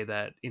the way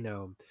that,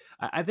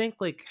 I think,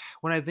 like,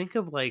 when I think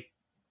of like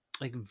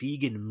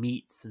vegan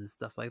meats and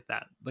stuff like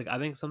that, like, I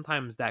think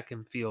sometimes that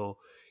can feel,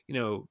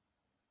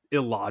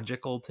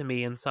 illogical to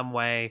me in some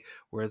way,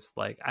 where it's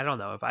like, I don't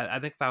know, I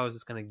think if I was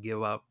just going to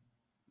give up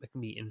like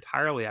meat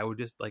entirely, I would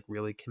just like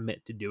really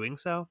commit to doing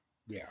so.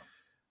 Yeah.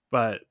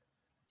 But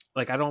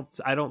like, I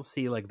don't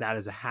see like that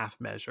as a half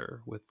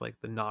measure with like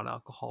the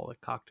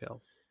non-alcoholic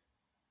cocktails.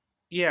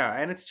 Yeah,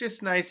 and it's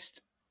just nice,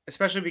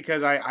 especially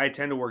because I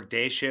tend to work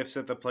day shifts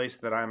at the place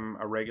that I'm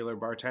a regular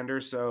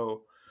bartender.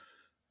 So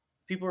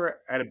people are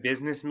at a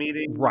business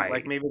meeting, Right.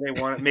 like maybe they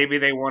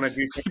want to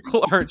do something.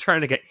 People aren't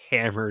trying to get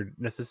hammered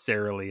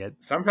necessarily at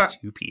Sometimes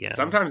 2 p.m.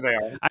 Sometimes they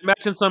are. I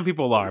imagine some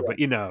people are, Yeah. but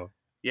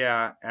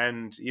Yeah,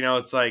 and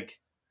it's like,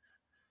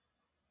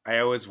 I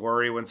always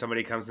worry when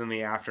somebody comes in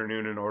the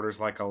afternoon and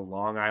orders like a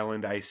Long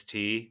Island iced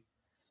tea.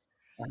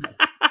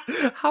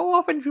 How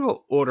often do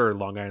people order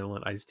Long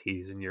Island iced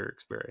teas in your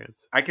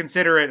experience? I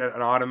consider it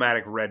an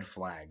automatic red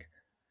flag.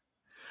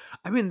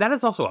 I mean, that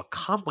is also a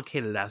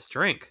complicated ass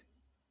drink.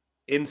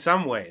 In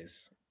some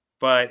ways.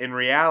 But in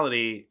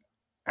reality,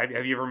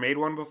 have you ever made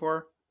one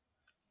before?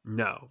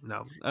 No.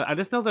 I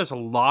just know there's a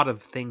lot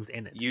of things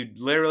in it. You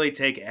literally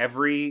take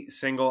every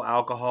single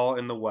alcohol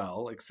in the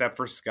well, except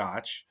for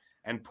scotch,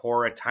 and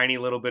pour a tiny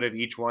little bit of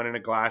each one in a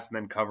glass and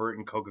then cover it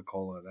in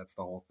Coca-Cola. That's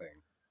the whole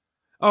thing.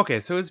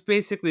 Okay, so it's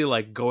basically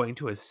like going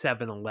to a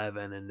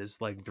 7-Eleven and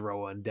just like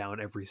throwing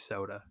down every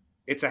soda.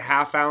 It's a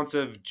half ounce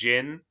of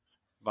gin,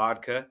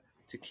 vodka,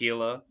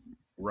 tequila,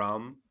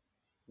 rum,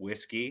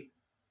 whiskey,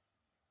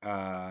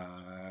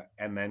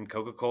 and then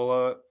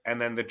Coca-Cola,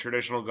 and then the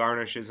traditional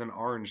garnish is an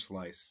orange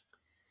slice.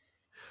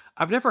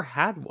 I've never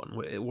had one.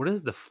 What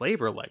is the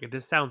flavor like? It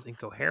just sounds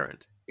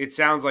incoherent. It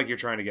sounds like you're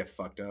trying to get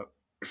fucked up.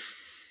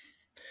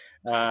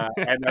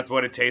 And that's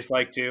what it tastes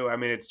like too. I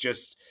mean,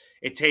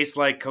 it tastes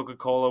like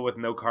Coca-Cola with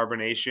no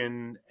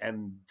carbonation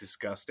and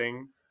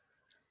disgusting.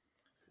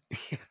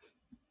 Yes.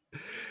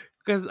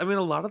 Because I mean,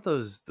 a lot of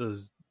those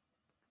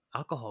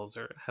alcohols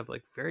have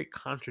like very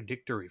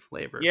contradictory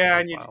flavors. Yeah,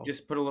 and you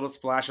just put a little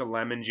splash of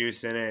lemon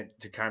juice in it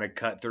to kind of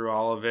cut through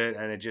all of it,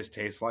 and it just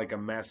tastes like a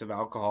mess of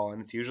alcohol,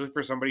 and it's usually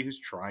for somebody who's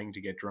trying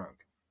to get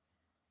drunk.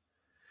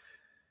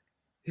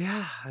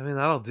 Yeah, I mean,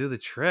 that'll do the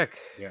trick.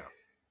 Yeah.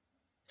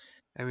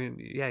 I mean,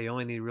 yeah, you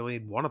only really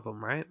need one of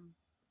them, right?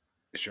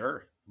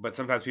 Sure. But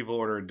sometimes people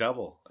order a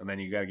double, and then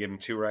you got to give them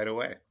two right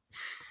away.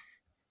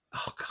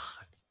 Oh,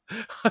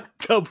 God. A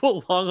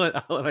double Long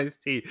Island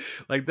iced tea.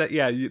 Like that,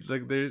 yeah,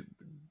 there's...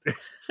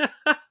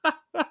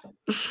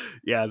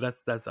 Yeah,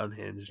 that's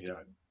unhinged.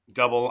 Yeah.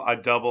 A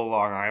double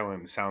Long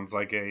Island sounds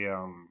like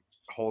a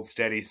Hold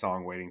Steady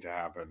song waiting to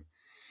happen.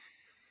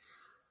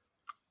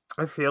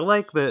 I feel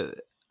like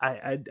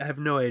I have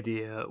no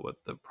idea what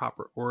the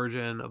proper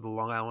origin of the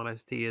Long Island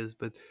iced tea is,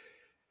 but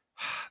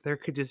there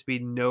could just be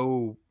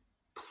no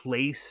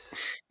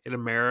place in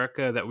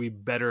America that we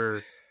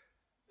better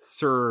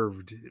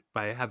served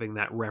by having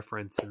that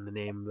reference in the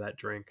name of that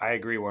drink. I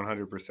agree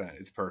 100%.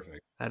 It's perfect.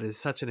 That is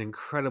such an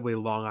incredibly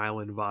Long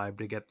Island vibe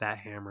to get that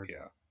hammered.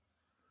 Yeah.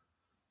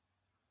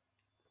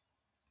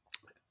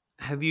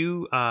 Have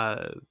you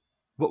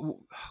what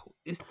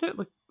isn't there,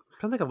 like, I'm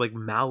trying to think of like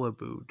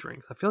Malibu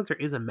drinks. I feel like there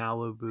is a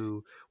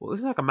Malibu. Well,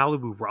 isn't it like a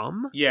Malibu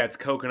rum? Yeah, it's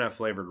coconut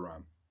flavored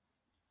rum.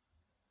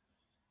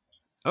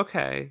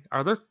 Okay.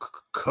 Are there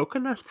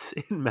coconuts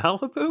in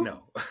Malibu?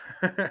 No.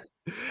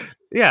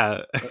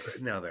 Yeah.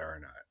 No, there are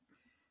not.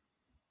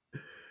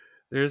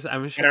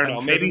 I'm sure, I don't know.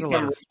 I'm sure Maybe there's a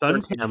lot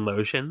of some suntan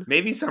lotion.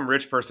 Maybe some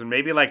rich person,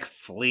 maybe like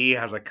Flea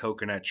has a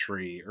coconut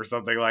tree or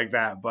something like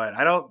that. But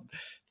I don't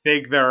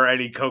think there are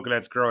any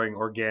coconuts growing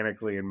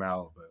organically in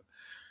Malibu.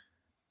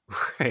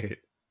 Right.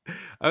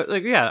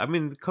 Yeah, I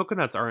mean,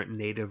 coconuts aren't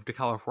native to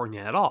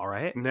California at all,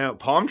 right? No,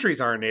 palm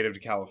trees aren't native to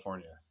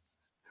California.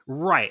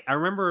 Right. I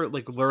remember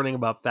like learning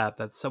about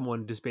that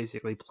someone just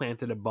basically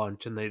planted a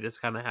bunch and they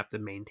just kind of have to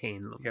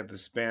maintain them. Yeah, the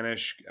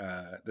Spanish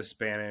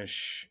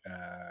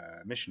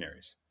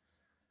missionaries.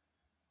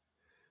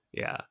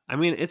 Yeah. I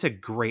mean, it's a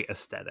great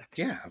aesthetic.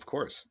 Yeah, of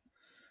course.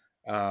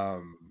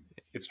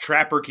 It's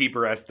trapper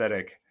keeper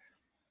aesthetic.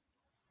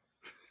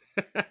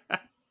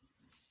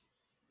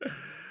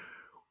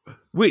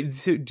 Wait,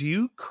 so do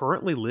you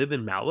currently live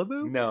in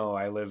Malibu? No,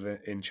 I live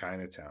in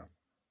Chinatown.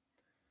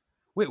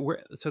 Wait,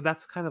 where? So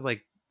that's kind of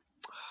like,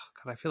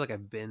 God, I feel like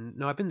I've been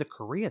to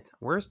Koreatown.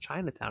 Where's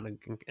Chinatown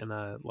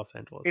in Los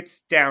Angeles? It's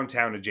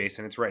downtown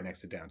adjacent. It's right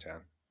next to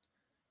downtown.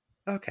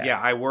 Okay.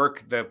 Yeah,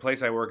 the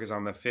place I work is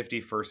on the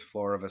 51st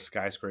floor of a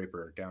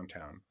skyscraper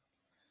downtown.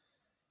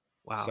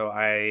 Wow. So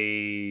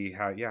I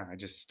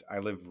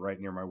live right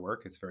near my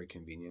work. It's very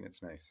convenient.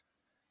 It's nice.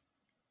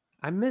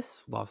 I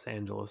miss Los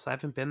Angeles. I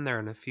haven't been there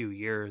in a few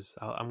years.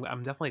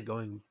 I'm definitely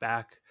going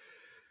back.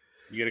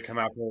 You got to come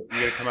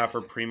out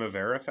for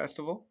Primavera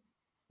Festival?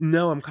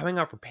 No, I'm coming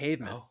out for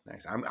Pavement. Oh,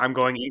 nice. I'm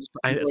going east.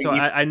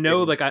 I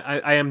know, like,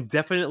 I am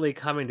definitely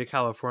coming to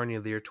California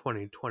the year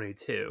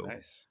 2022.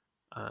 Nice.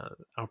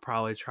 I'll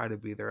probably try to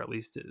be there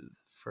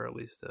for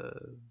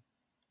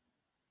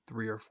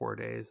 3 or 4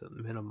 days at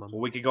minimum.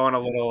 Well, we could go on a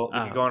little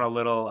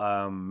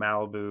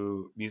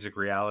Malibu music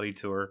reality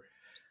tour.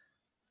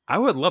 I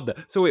would love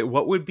that. So wait,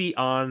 what would be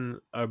on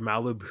a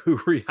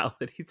Malibu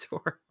reality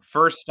tour?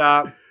 First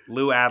stop,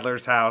 Lou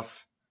Adler's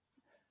house.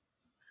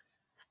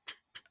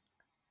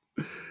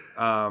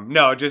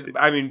 No, just,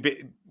 I mean,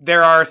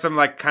 there are some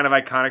like kind of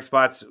iconic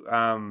spots.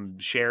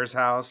 Cher's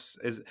house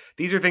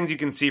these are things you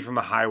can see from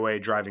the highway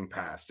driving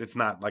past. It's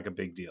not like a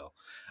big deal.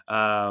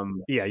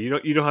 Yeah, you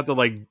don't have to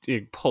like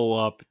pull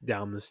up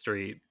down the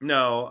street.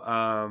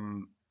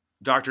 No,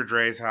 Dr.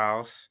 Dre's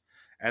house.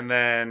 And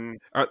then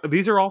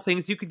these are all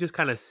things you could just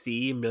kind of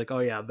see and be like, oh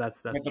yeah,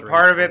 that's the Dre's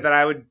part of place. it that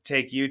I would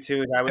take you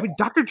to is I mean,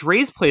 Dr.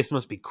 Dre's place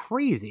must be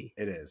crazy.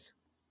 It is.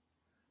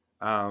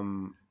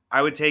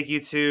 I would take you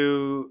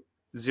to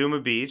Zuma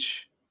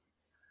Beach.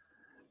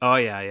 Oh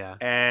yeah.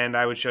 And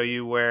I would show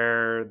you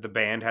where the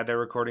band had their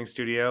recording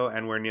studio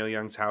and where Neil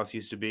Young's house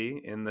used to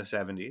be in the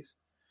 70s.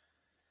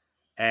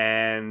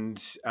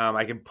 And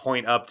I can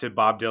point up to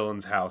Bob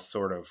Dylan's house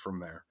sort of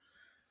from there.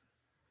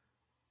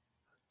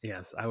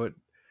 Yes, I would.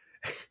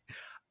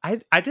 I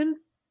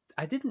didn't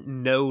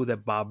know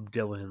that Bob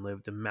Dylan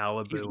lived in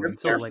Malibu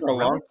until like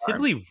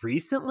relatively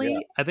recently.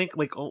 Yeah. I think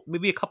like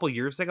maybe a couple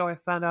years ago I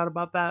found out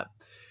about that,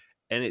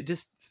 and it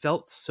just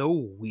felt so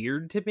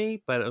weird to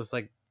me. But it was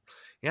like,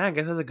 yeah, I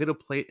guess that's a good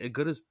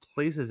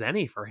place as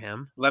any for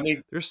him.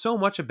 There's so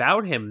much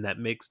about him that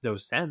makes no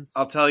sense.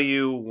 I'll tell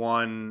you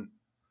one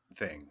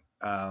thing.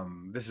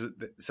 This is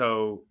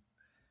a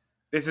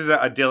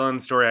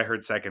Dylan story I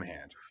heard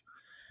secondhand.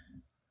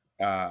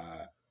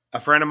 A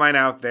friend of mine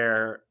out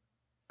there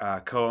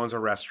co-owns a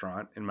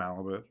restaurant in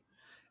Malibu,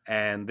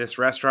 and this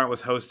restaurant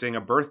was hosting a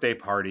birthday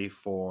party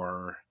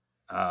for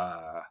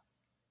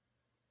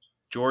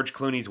George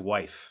Clooney's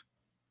wife.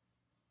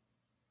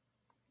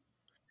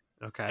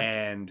 Okay.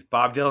 And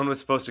Bob Dylan was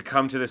supposed to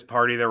come to this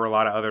party. There were a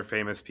lot of other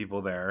famous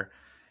people there.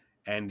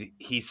 And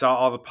he saw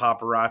all the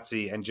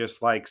paparazzi and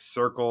just like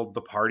circled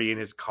the party in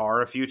his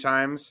car a few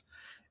times.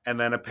 And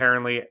then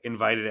apparently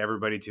invited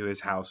everybody to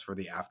his house for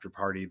the after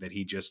party that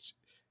he just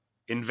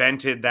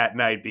invented that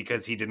night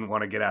because he didn't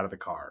want to get out of the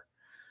car.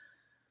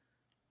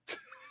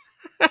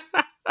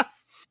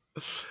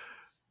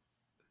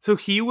 So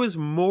he was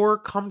more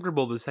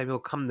comfortable to say he'll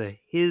come to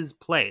his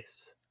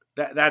place.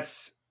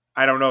 That's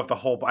I don't know if the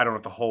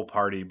whole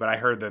party, but I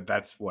heard that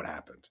that's what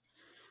happened.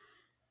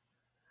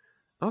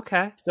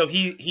 Okay. So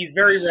he's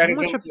very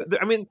reticent.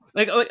 I mean,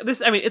 like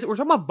this. I mean, we're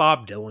talking about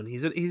Bob Dylan.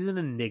 He's an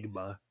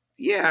enigma.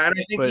 Yeah, and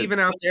I think even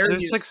out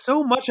there's like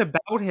so much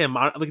about him.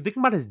 Like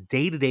thinking about his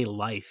day-to-day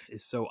life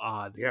is so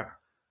odd. Yeah,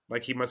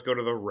 like he must go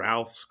to the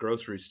Ralph's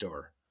grocery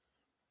store,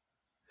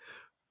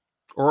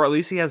 or at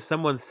least he has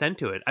someone sent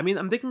to it. I mean,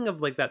 I'm thinking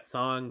of like that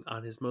song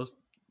on his most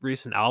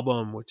recent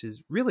album, which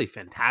is really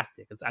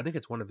fantastic. I think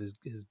it's one of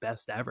his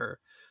best ever,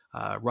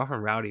 Rough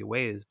and Rowdy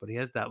Ways. But he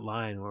has that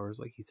line where it's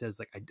like he says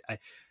like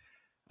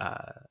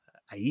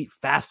I eat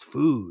fast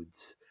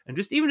foods. And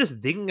just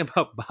thinking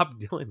about Bob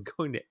Dylan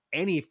going to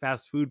any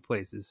fast food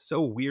place is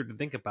so weird to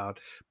think about.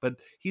 But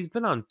he's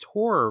been on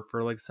tour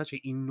for like such an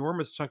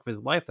enormous chunk of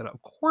his life that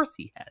of course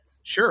he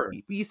has. Sure.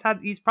 He's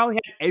probably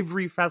had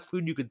every fast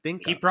food you could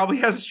think of. He probably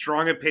has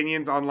strong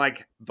opinions on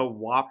like the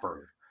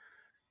Whopper.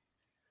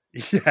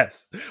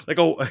 Yes. Like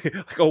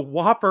a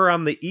Whopper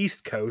on the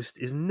East Coast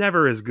is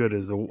never as good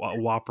as a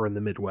Whopper in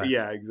the Midwest.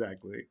 Yeah,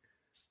 exactly.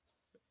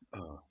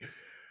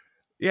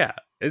 Yeah.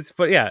 It's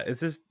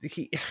just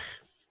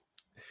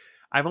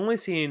I've only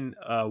seen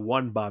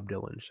one Bob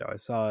Dylan show. I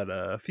saw it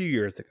a few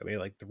years ago, maybe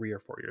like 3 or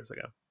 4 years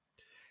ago.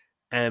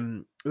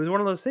 And it was one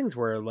of those things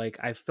where like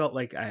I felt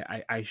like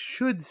I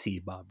should see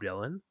Bob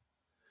Dylan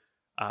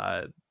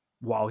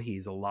while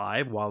he's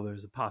alive, while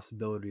there's a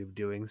possibility of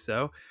doing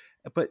so.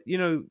 But,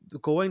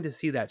 going to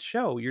see that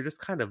show, you're just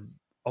kind of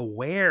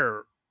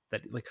aware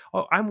that like,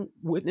 oh, I'm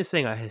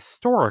witnessing a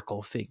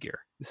historical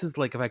figure. This is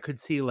like if I could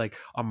see like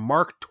a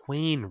Mark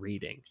Twain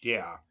reading.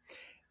 Yeah.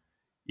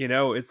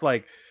 It's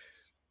like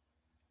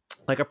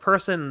a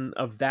person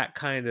of that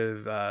kind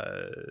of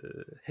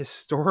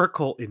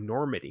historical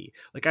enormity.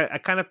 Like I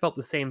kind of felt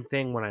the same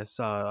thing when I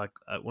saw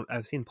when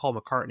I've seen Paul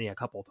McCartney a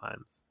couple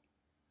times.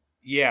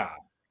 Yeah,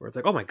 where it's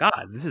like, oh my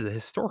God, this is a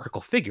historical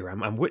figure.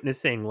 I'm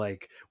witnessing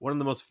like one of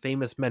the most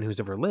famous men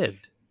who's ever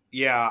lived.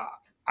 Yeah,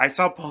 I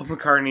saw Paul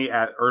McCartney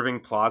at Irving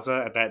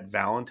Plaza at that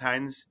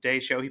Valentine's Day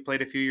show he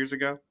played a few years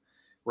ago,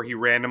 where he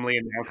randomly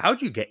announced.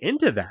 How'd you get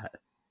into that?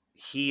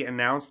 He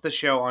announced the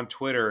show on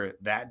Twitter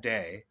that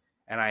day,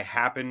 and I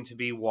happened to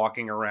be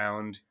walking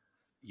around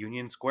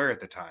Union Square at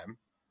the time.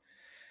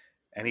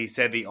 And he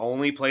said the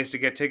only place to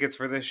get tickets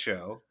for this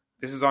show,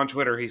 this is on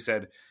Twitter, he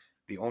said,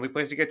 the only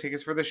place to get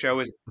tickets for the show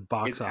is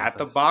at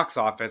the box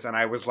office. And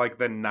I was like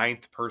the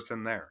 9th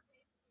person there.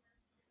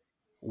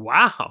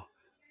 Wow.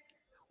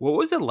 What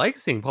was it like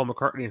seeing Paul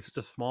McCartney in such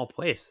a small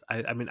place?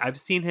 I mean, I've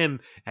seen him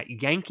at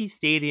Yankee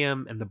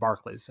Stadium and the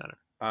Barclays Center.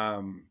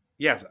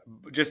 Yes,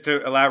 just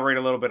to elaborate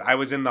a little bit, I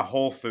was in the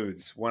Whole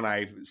Foods when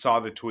I saw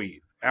the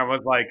tweet. I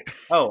was like,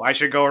 oh, I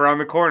should go around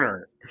the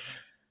corner.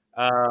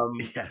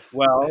 Yes.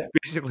 Well,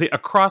 basically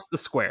across the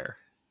square.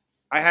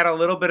 I had a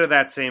little bit of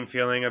that same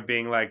feeling of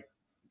being like,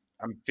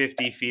 I'm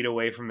 50 feet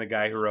away from the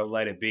guy who wrote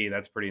Let It Be.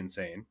 That's pretty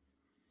insane.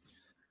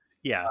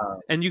 Yeah.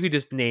 And you could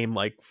just name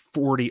like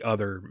 40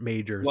 other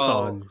major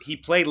songs. He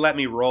played Let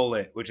Me Roll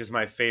It, which is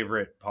my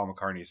favorite Paul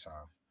McCartney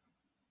song.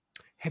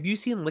 Have you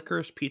seen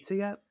Licorice Pizza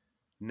yet?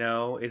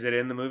 No. Is it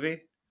in the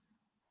movie?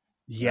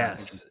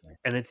 Yes.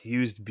 And it's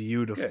used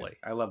beautifully.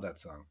 Good. I love that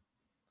song.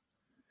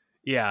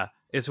 Yeah.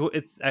 I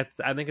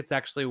think it's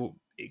actually,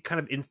 it kind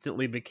of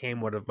instantly became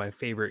one of my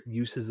favorite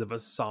uses of a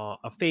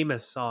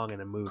famous song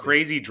in a movie.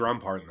 Crazy drum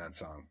part in that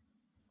song.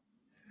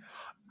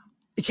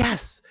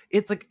 Yes,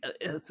 it's like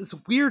it's this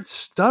weird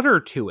stutter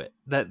to it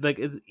that like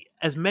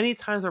as many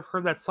times I've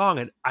heard that song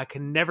and I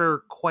can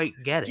never quite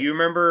get it. Do you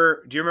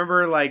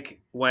remember like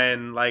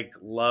when like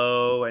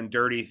Low and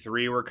Dirty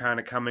 3 were kind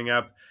of coming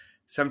up?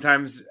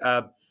 Sometimes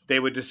they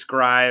would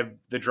describe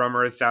the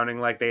drummer as sounding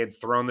like they had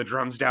thrown the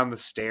drums down the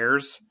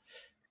stairs.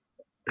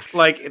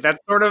 Like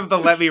that's sort of the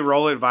Let Me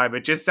Roll It vibe.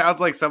 It just sounds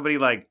like somebody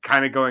like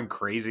kind of going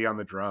crazy on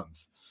the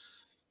drums.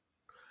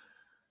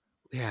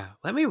 Yeah,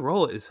 Let Me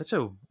Roll It is such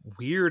a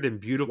weird and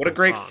beautiful What a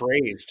great song.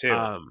 phrase,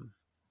 too.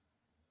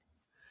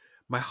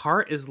 My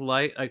heart is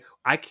like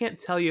I can't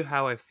tell you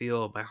how I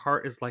feel. My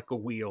heart is like a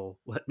wheel.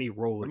 Let me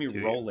roll it. Let me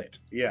roll it.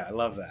 Yeah, I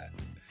love that.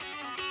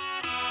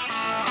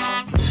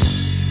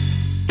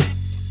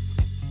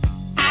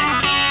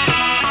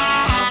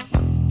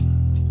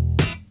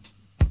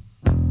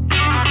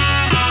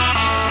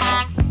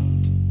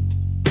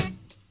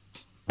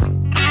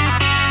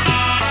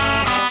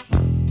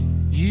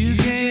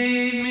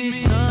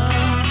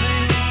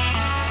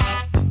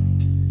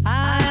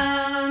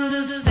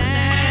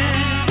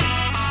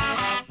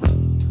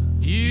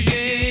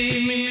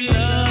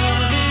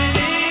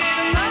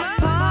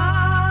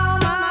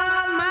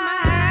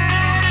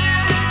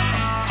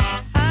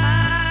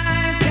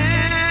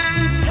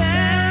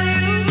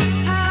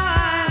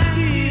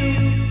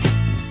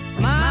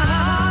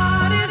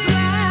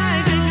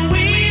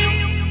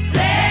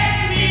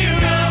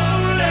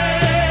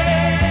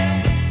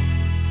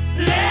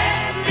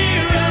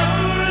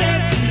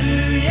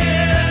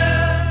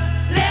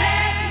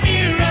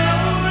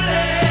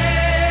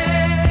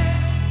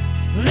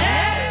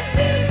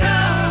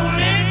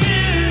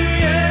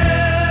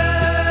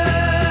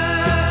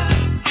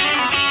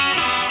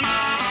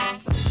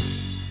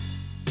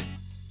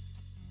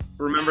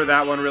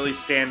 That one really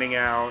standing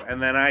out,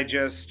 and then I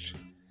just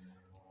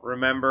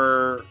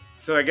remember,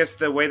 so I guess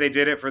the way they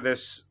did it for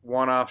this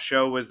one-off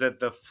show was that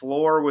the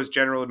floor was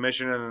general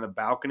admission and then the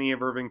balcony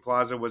of Irving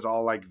Plaza was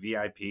all like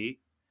VIP.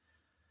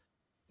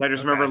 So I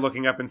just remember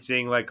looking up and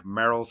seeing like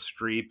Meryl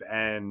Streep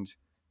and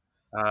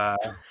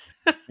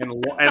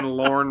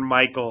Lorne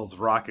Michaels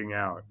rocking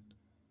out.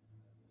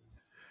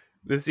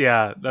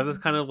 That is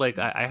kind of like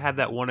I had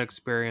that one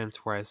experience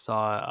where I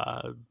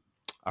saw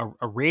a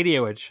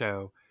Radiohead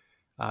show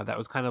that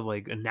was kind of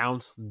like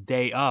announced the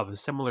day of a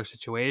similar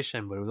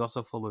situation, but it was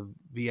also full of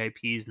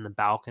VIPs in the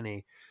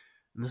balcony.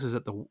 And this was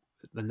at the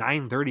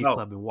 930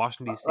 Club in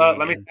Washington, D.C.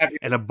 Let me stop you.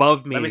 And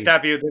above me, let me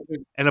stop you.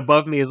 And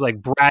above me is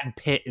like Brad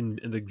Pitt and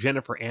like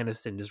Jennifer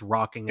Aniston just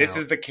rocking This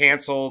out. is the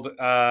canceled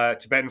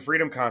Tibetan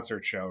Freedom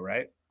Concert show,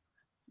 right?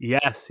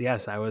 Yes,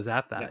 I was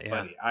at that. Yeah.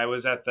 Buddy. I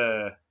was at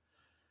the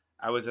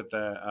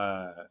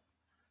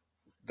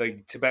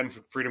Tibetan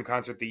Freedom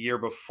Concert the year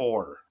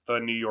before, the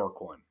New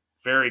York one.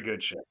 Very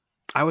good show.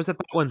 I was at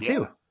that one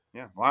too.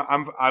 Yeah. Well,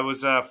 I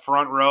was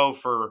front row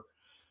for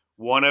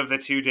one of the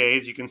 2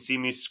 days. You can see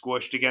me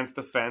squished against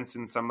the fence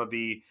in some of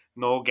the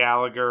Noel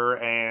Gallagher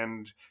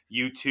and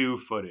U2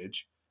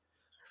 footage.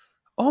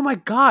 Oh my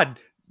God,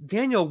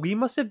 Daniel, we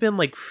must have been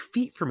like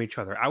feet from each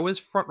other. I was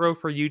front row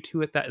for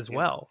U2 at that as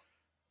well.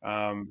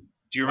 Do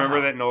you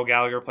remember that Noel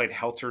Gallagher played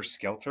Helter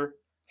Skelter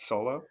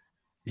solo?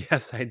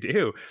 Yes, I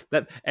do.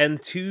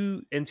 And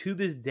to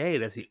this day,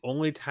 that's the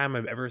only time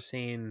I've ever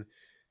seen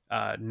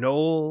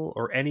Noel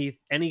or any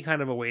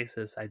kind of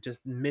Oasis. I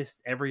just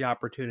missed every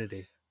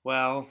opportunity.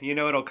 Well,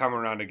 it'll come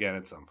around again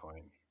at some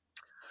point.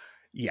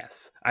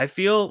 Yes, I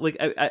feel like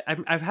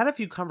I've had a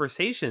few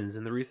conversations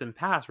in the recent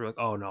past where like,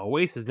 oh no,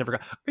 Oasis never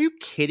got. Are you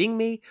kidding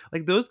me?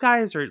 Like those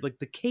guys are like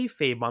the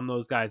kayfabe on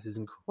those guys is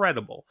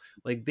incredible.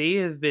 Like they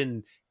have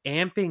been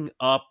amping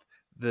up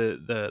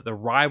the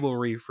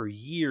rivalry for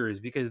years,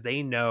 because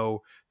they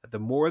know that the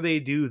more they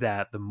do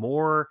that, the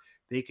more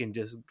they can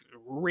just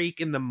rake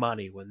in the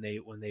money when they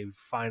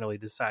finally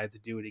decide to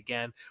do it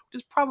again,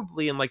 which is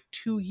probably in like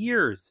 2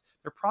 years.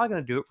 They're probably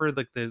going to do it for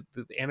like the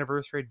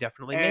anniversary,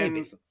 definitely, And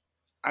maybe.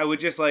 I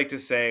would just like to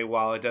say,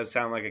 while it does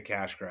sound like a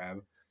cash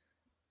grab,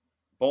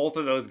 both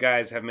of those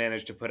guys have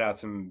managed to put out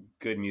some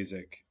good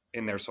music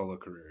in their solo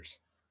careers.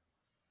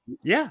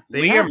 Yeah,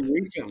 they Liam have.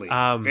 recently,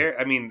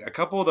 a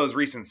couple of those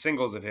recent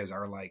singles of his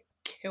are like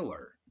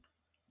killer.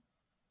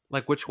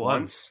 Like which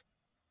ones?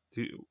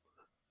 Once,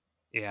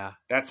 yeah,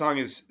 that song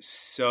is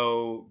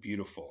so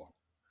beautiful,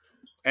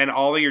 and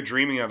All That You're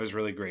Dreaming Of is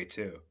really great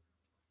too.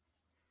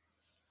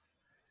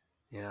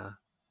 yeah.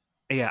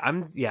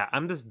 I'm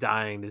just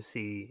dying to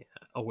see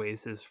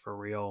Oasis for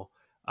real.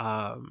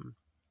 I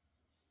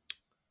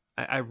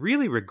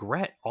really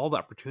regret all the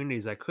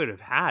opportunities I could have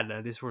had, and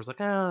I just was like,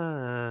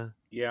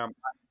 Yeah.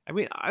 I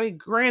mean,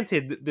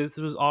 granted, this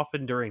was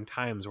often during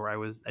times where I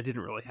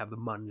didn't really have the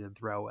money to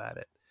throw at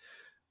it,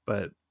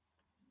 but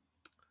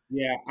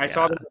Yeah, I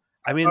saw them.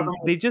 I mean,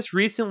 they just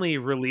recently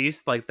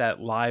released like that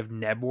live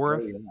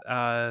Nebworth,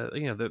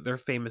 their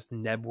famous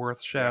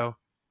Nebworth show.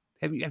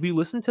 Yeah. Have you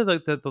listened to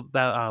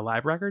the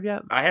live record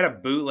yet? I had a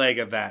bootleg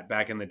of that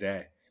back in the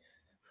day.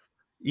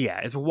 Yeah,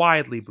 it's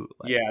widely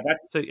bootleg. Yeah,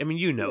 that's so. I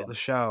mean, the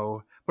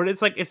show, but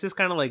it's just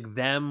kind of like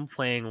them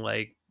playing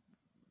like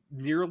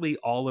nearly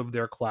all of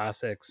their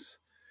classics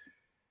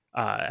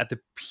at the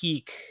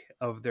peak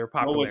of their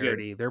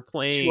popularity. They're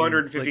playing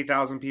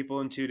 250,000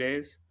 people in 2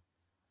 days.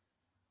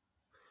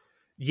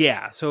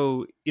 Yeah,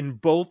 so in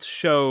both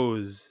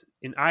shows,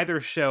 in either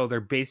show, they're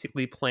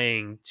basically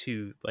playing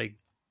to like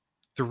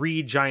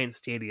 3 giant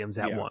stadiums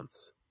at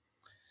once,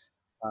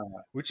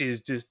 which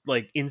is just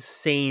like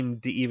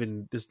insane to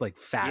even just like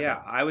fathom.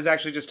 Yeah, I was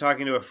actually just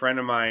talking to a friend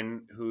of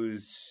mine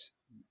who's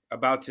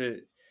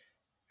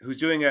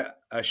doing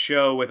a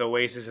show with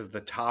Oasis as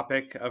the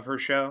topic of her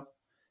show.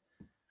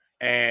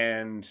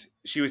 And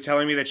she was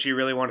telling me that she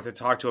really wanted to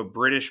talk to a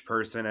British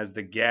person as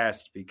the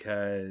guest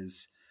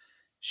because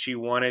she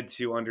wanted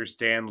to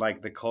understand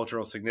like the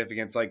cultural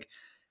significance. Like,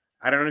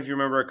 I don't know if you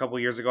remember a couple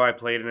years ago, I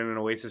played in an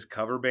Oasis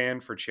cover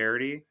band for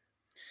charity,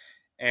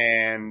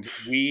 and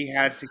we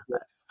had to.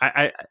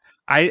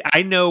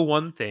 I know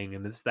one thing,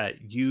 and it's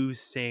that you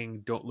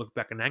sing "Don't Look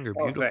Back in Anger"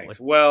 beautifully. Thanks.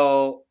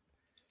 Well,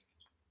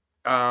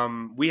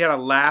 we had a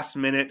last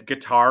minute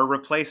guitar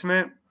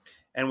replacement,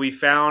 and we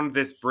found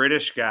this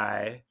British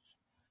guy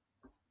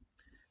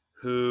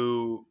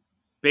who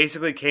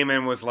basically came in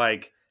and was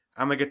like,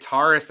 I'm a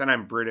guitarist and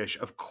I'm British.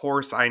 Of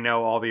course I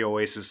know all the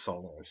Oasis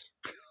solos.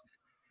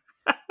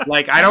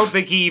 Like, I don't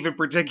think he even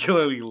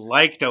particularly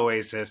liked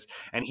Oasis,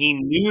 and he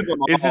knew them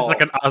all. Is this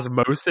like an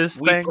osmosis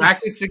thing? We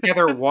practiced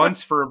together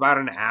once for about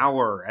an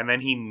hour, and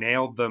then he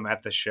nailed them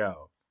at the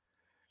show.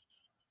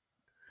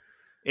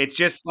 It's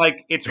just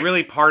like, it's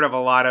really part of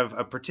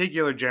a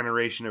particular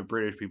generation of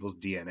British people's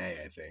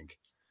DNA, I think.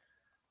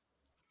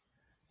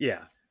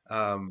 Yeah.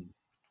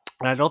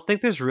 I don't think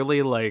there's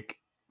really like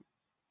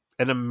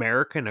an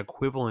American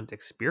equivalent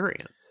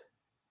experience.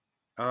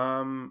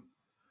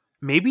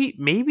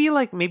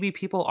 Maybe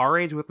people our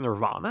age with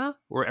Nirvana,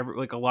 where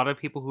like a lot of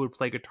people who would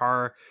play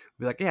guitar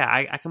would be like, yeah,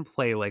 I can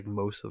play like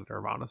most of the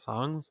Nirvana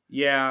songs.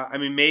 Yeah, I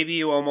mean, maybe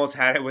you almost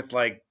had it with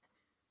like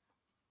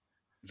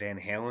Van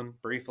Halen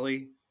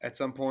briefly at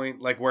some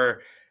point, like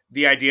where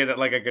the idea that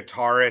like a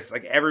guitarist,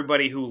 like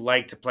everybody who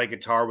liked to play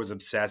guitar was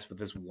obsessed with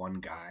this one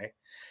guy.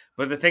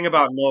 But the thing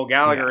about Noel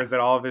Gallagher is that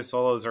all of his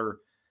solos are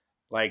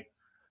like,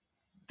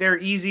 they're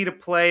easy to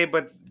play,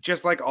 but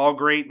just like all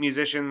great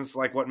musicians,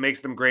 like what makes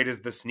them great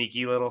is the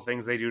sneaky little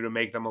things they do to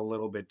make them a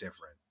little bit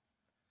different.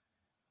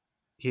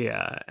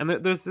 Yeah, and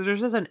there's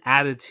just an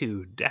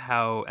attitude to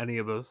how any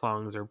of those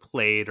songs are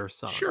played or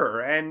sung. Sure,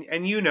 and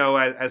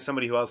as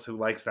somebody who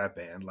likes that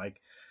band,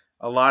 like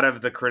a lot of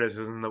the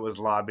criticism that was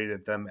lobbied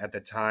at them at the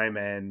time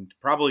and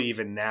probably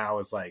even now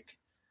is like,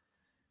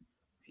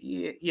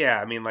 yeah,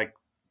 I mean, like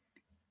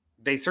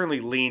they certainly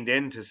leaned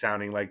into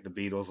sounding like the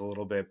Beatles a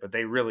little bit, but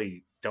they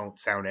really don't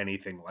sound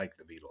anything like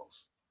the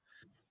Beatles.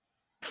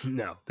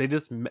 No, they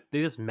just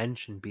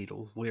mention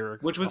Beatles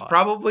lyrics, which was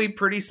probably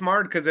pretty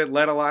smart because it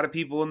let a lot of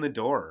people in the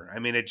door. I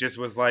mean, it just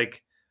was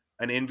like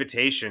an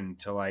invitation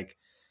to like,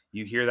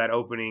 you hear that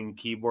opening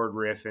keyboard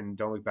riff and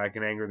Don't Look Back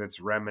in Anger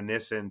that's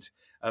reminiscent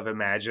of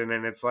Imagine,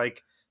 and it's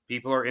like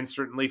people are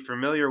instantly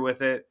familiar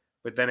with it,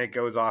 but then it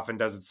goes off and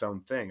does its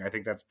own thing. I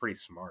think that's pretty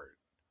smart.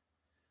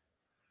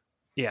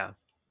 Yeah.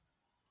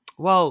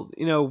 Well,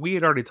 we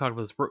had already talked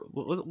about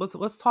this.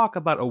 Let's talk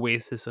about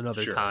Oasis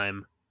another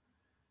time.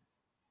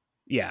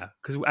 Yeah,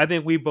 because I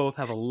think we both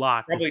have a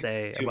lot to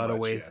say about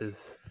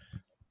Oasis.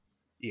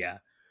 Yes. Yeah,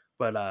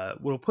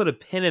 but we'll put a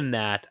pin in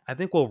that. I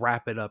think we'll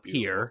wrap it up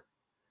here.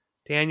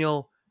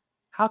 Daniel,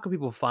 how can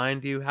people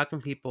find you? How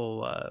can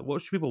people?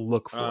 What should people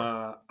look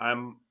for?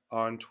 I'm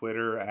on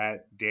Twitter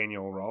at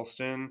Daniel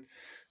Ralston,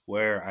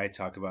 where I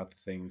talk about the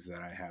things that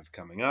I have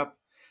coming up.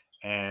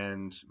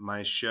 And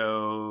my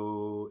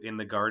show In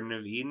the Garden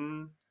of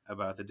Eden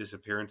about the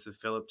disappearance of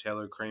Philip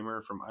Taylor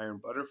Kramer from Iron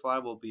Butterfly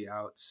will be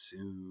out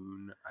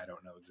soon. I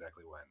don't know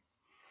exactly when.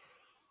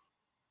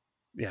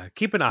 Yeah,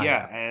 keep an eye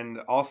Yeah, out. and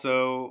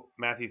also,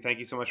 Matthew, thank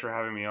you so much for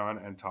having me on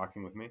and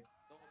talking with me.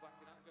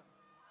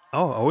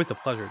 Oh, always a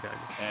pleasure, Daniel.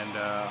 And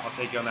I'll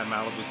take you on that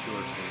Malibu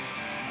tour soon.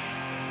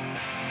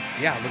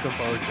 Yeah, looking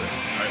forward to it.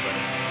 All right,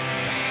 buddy.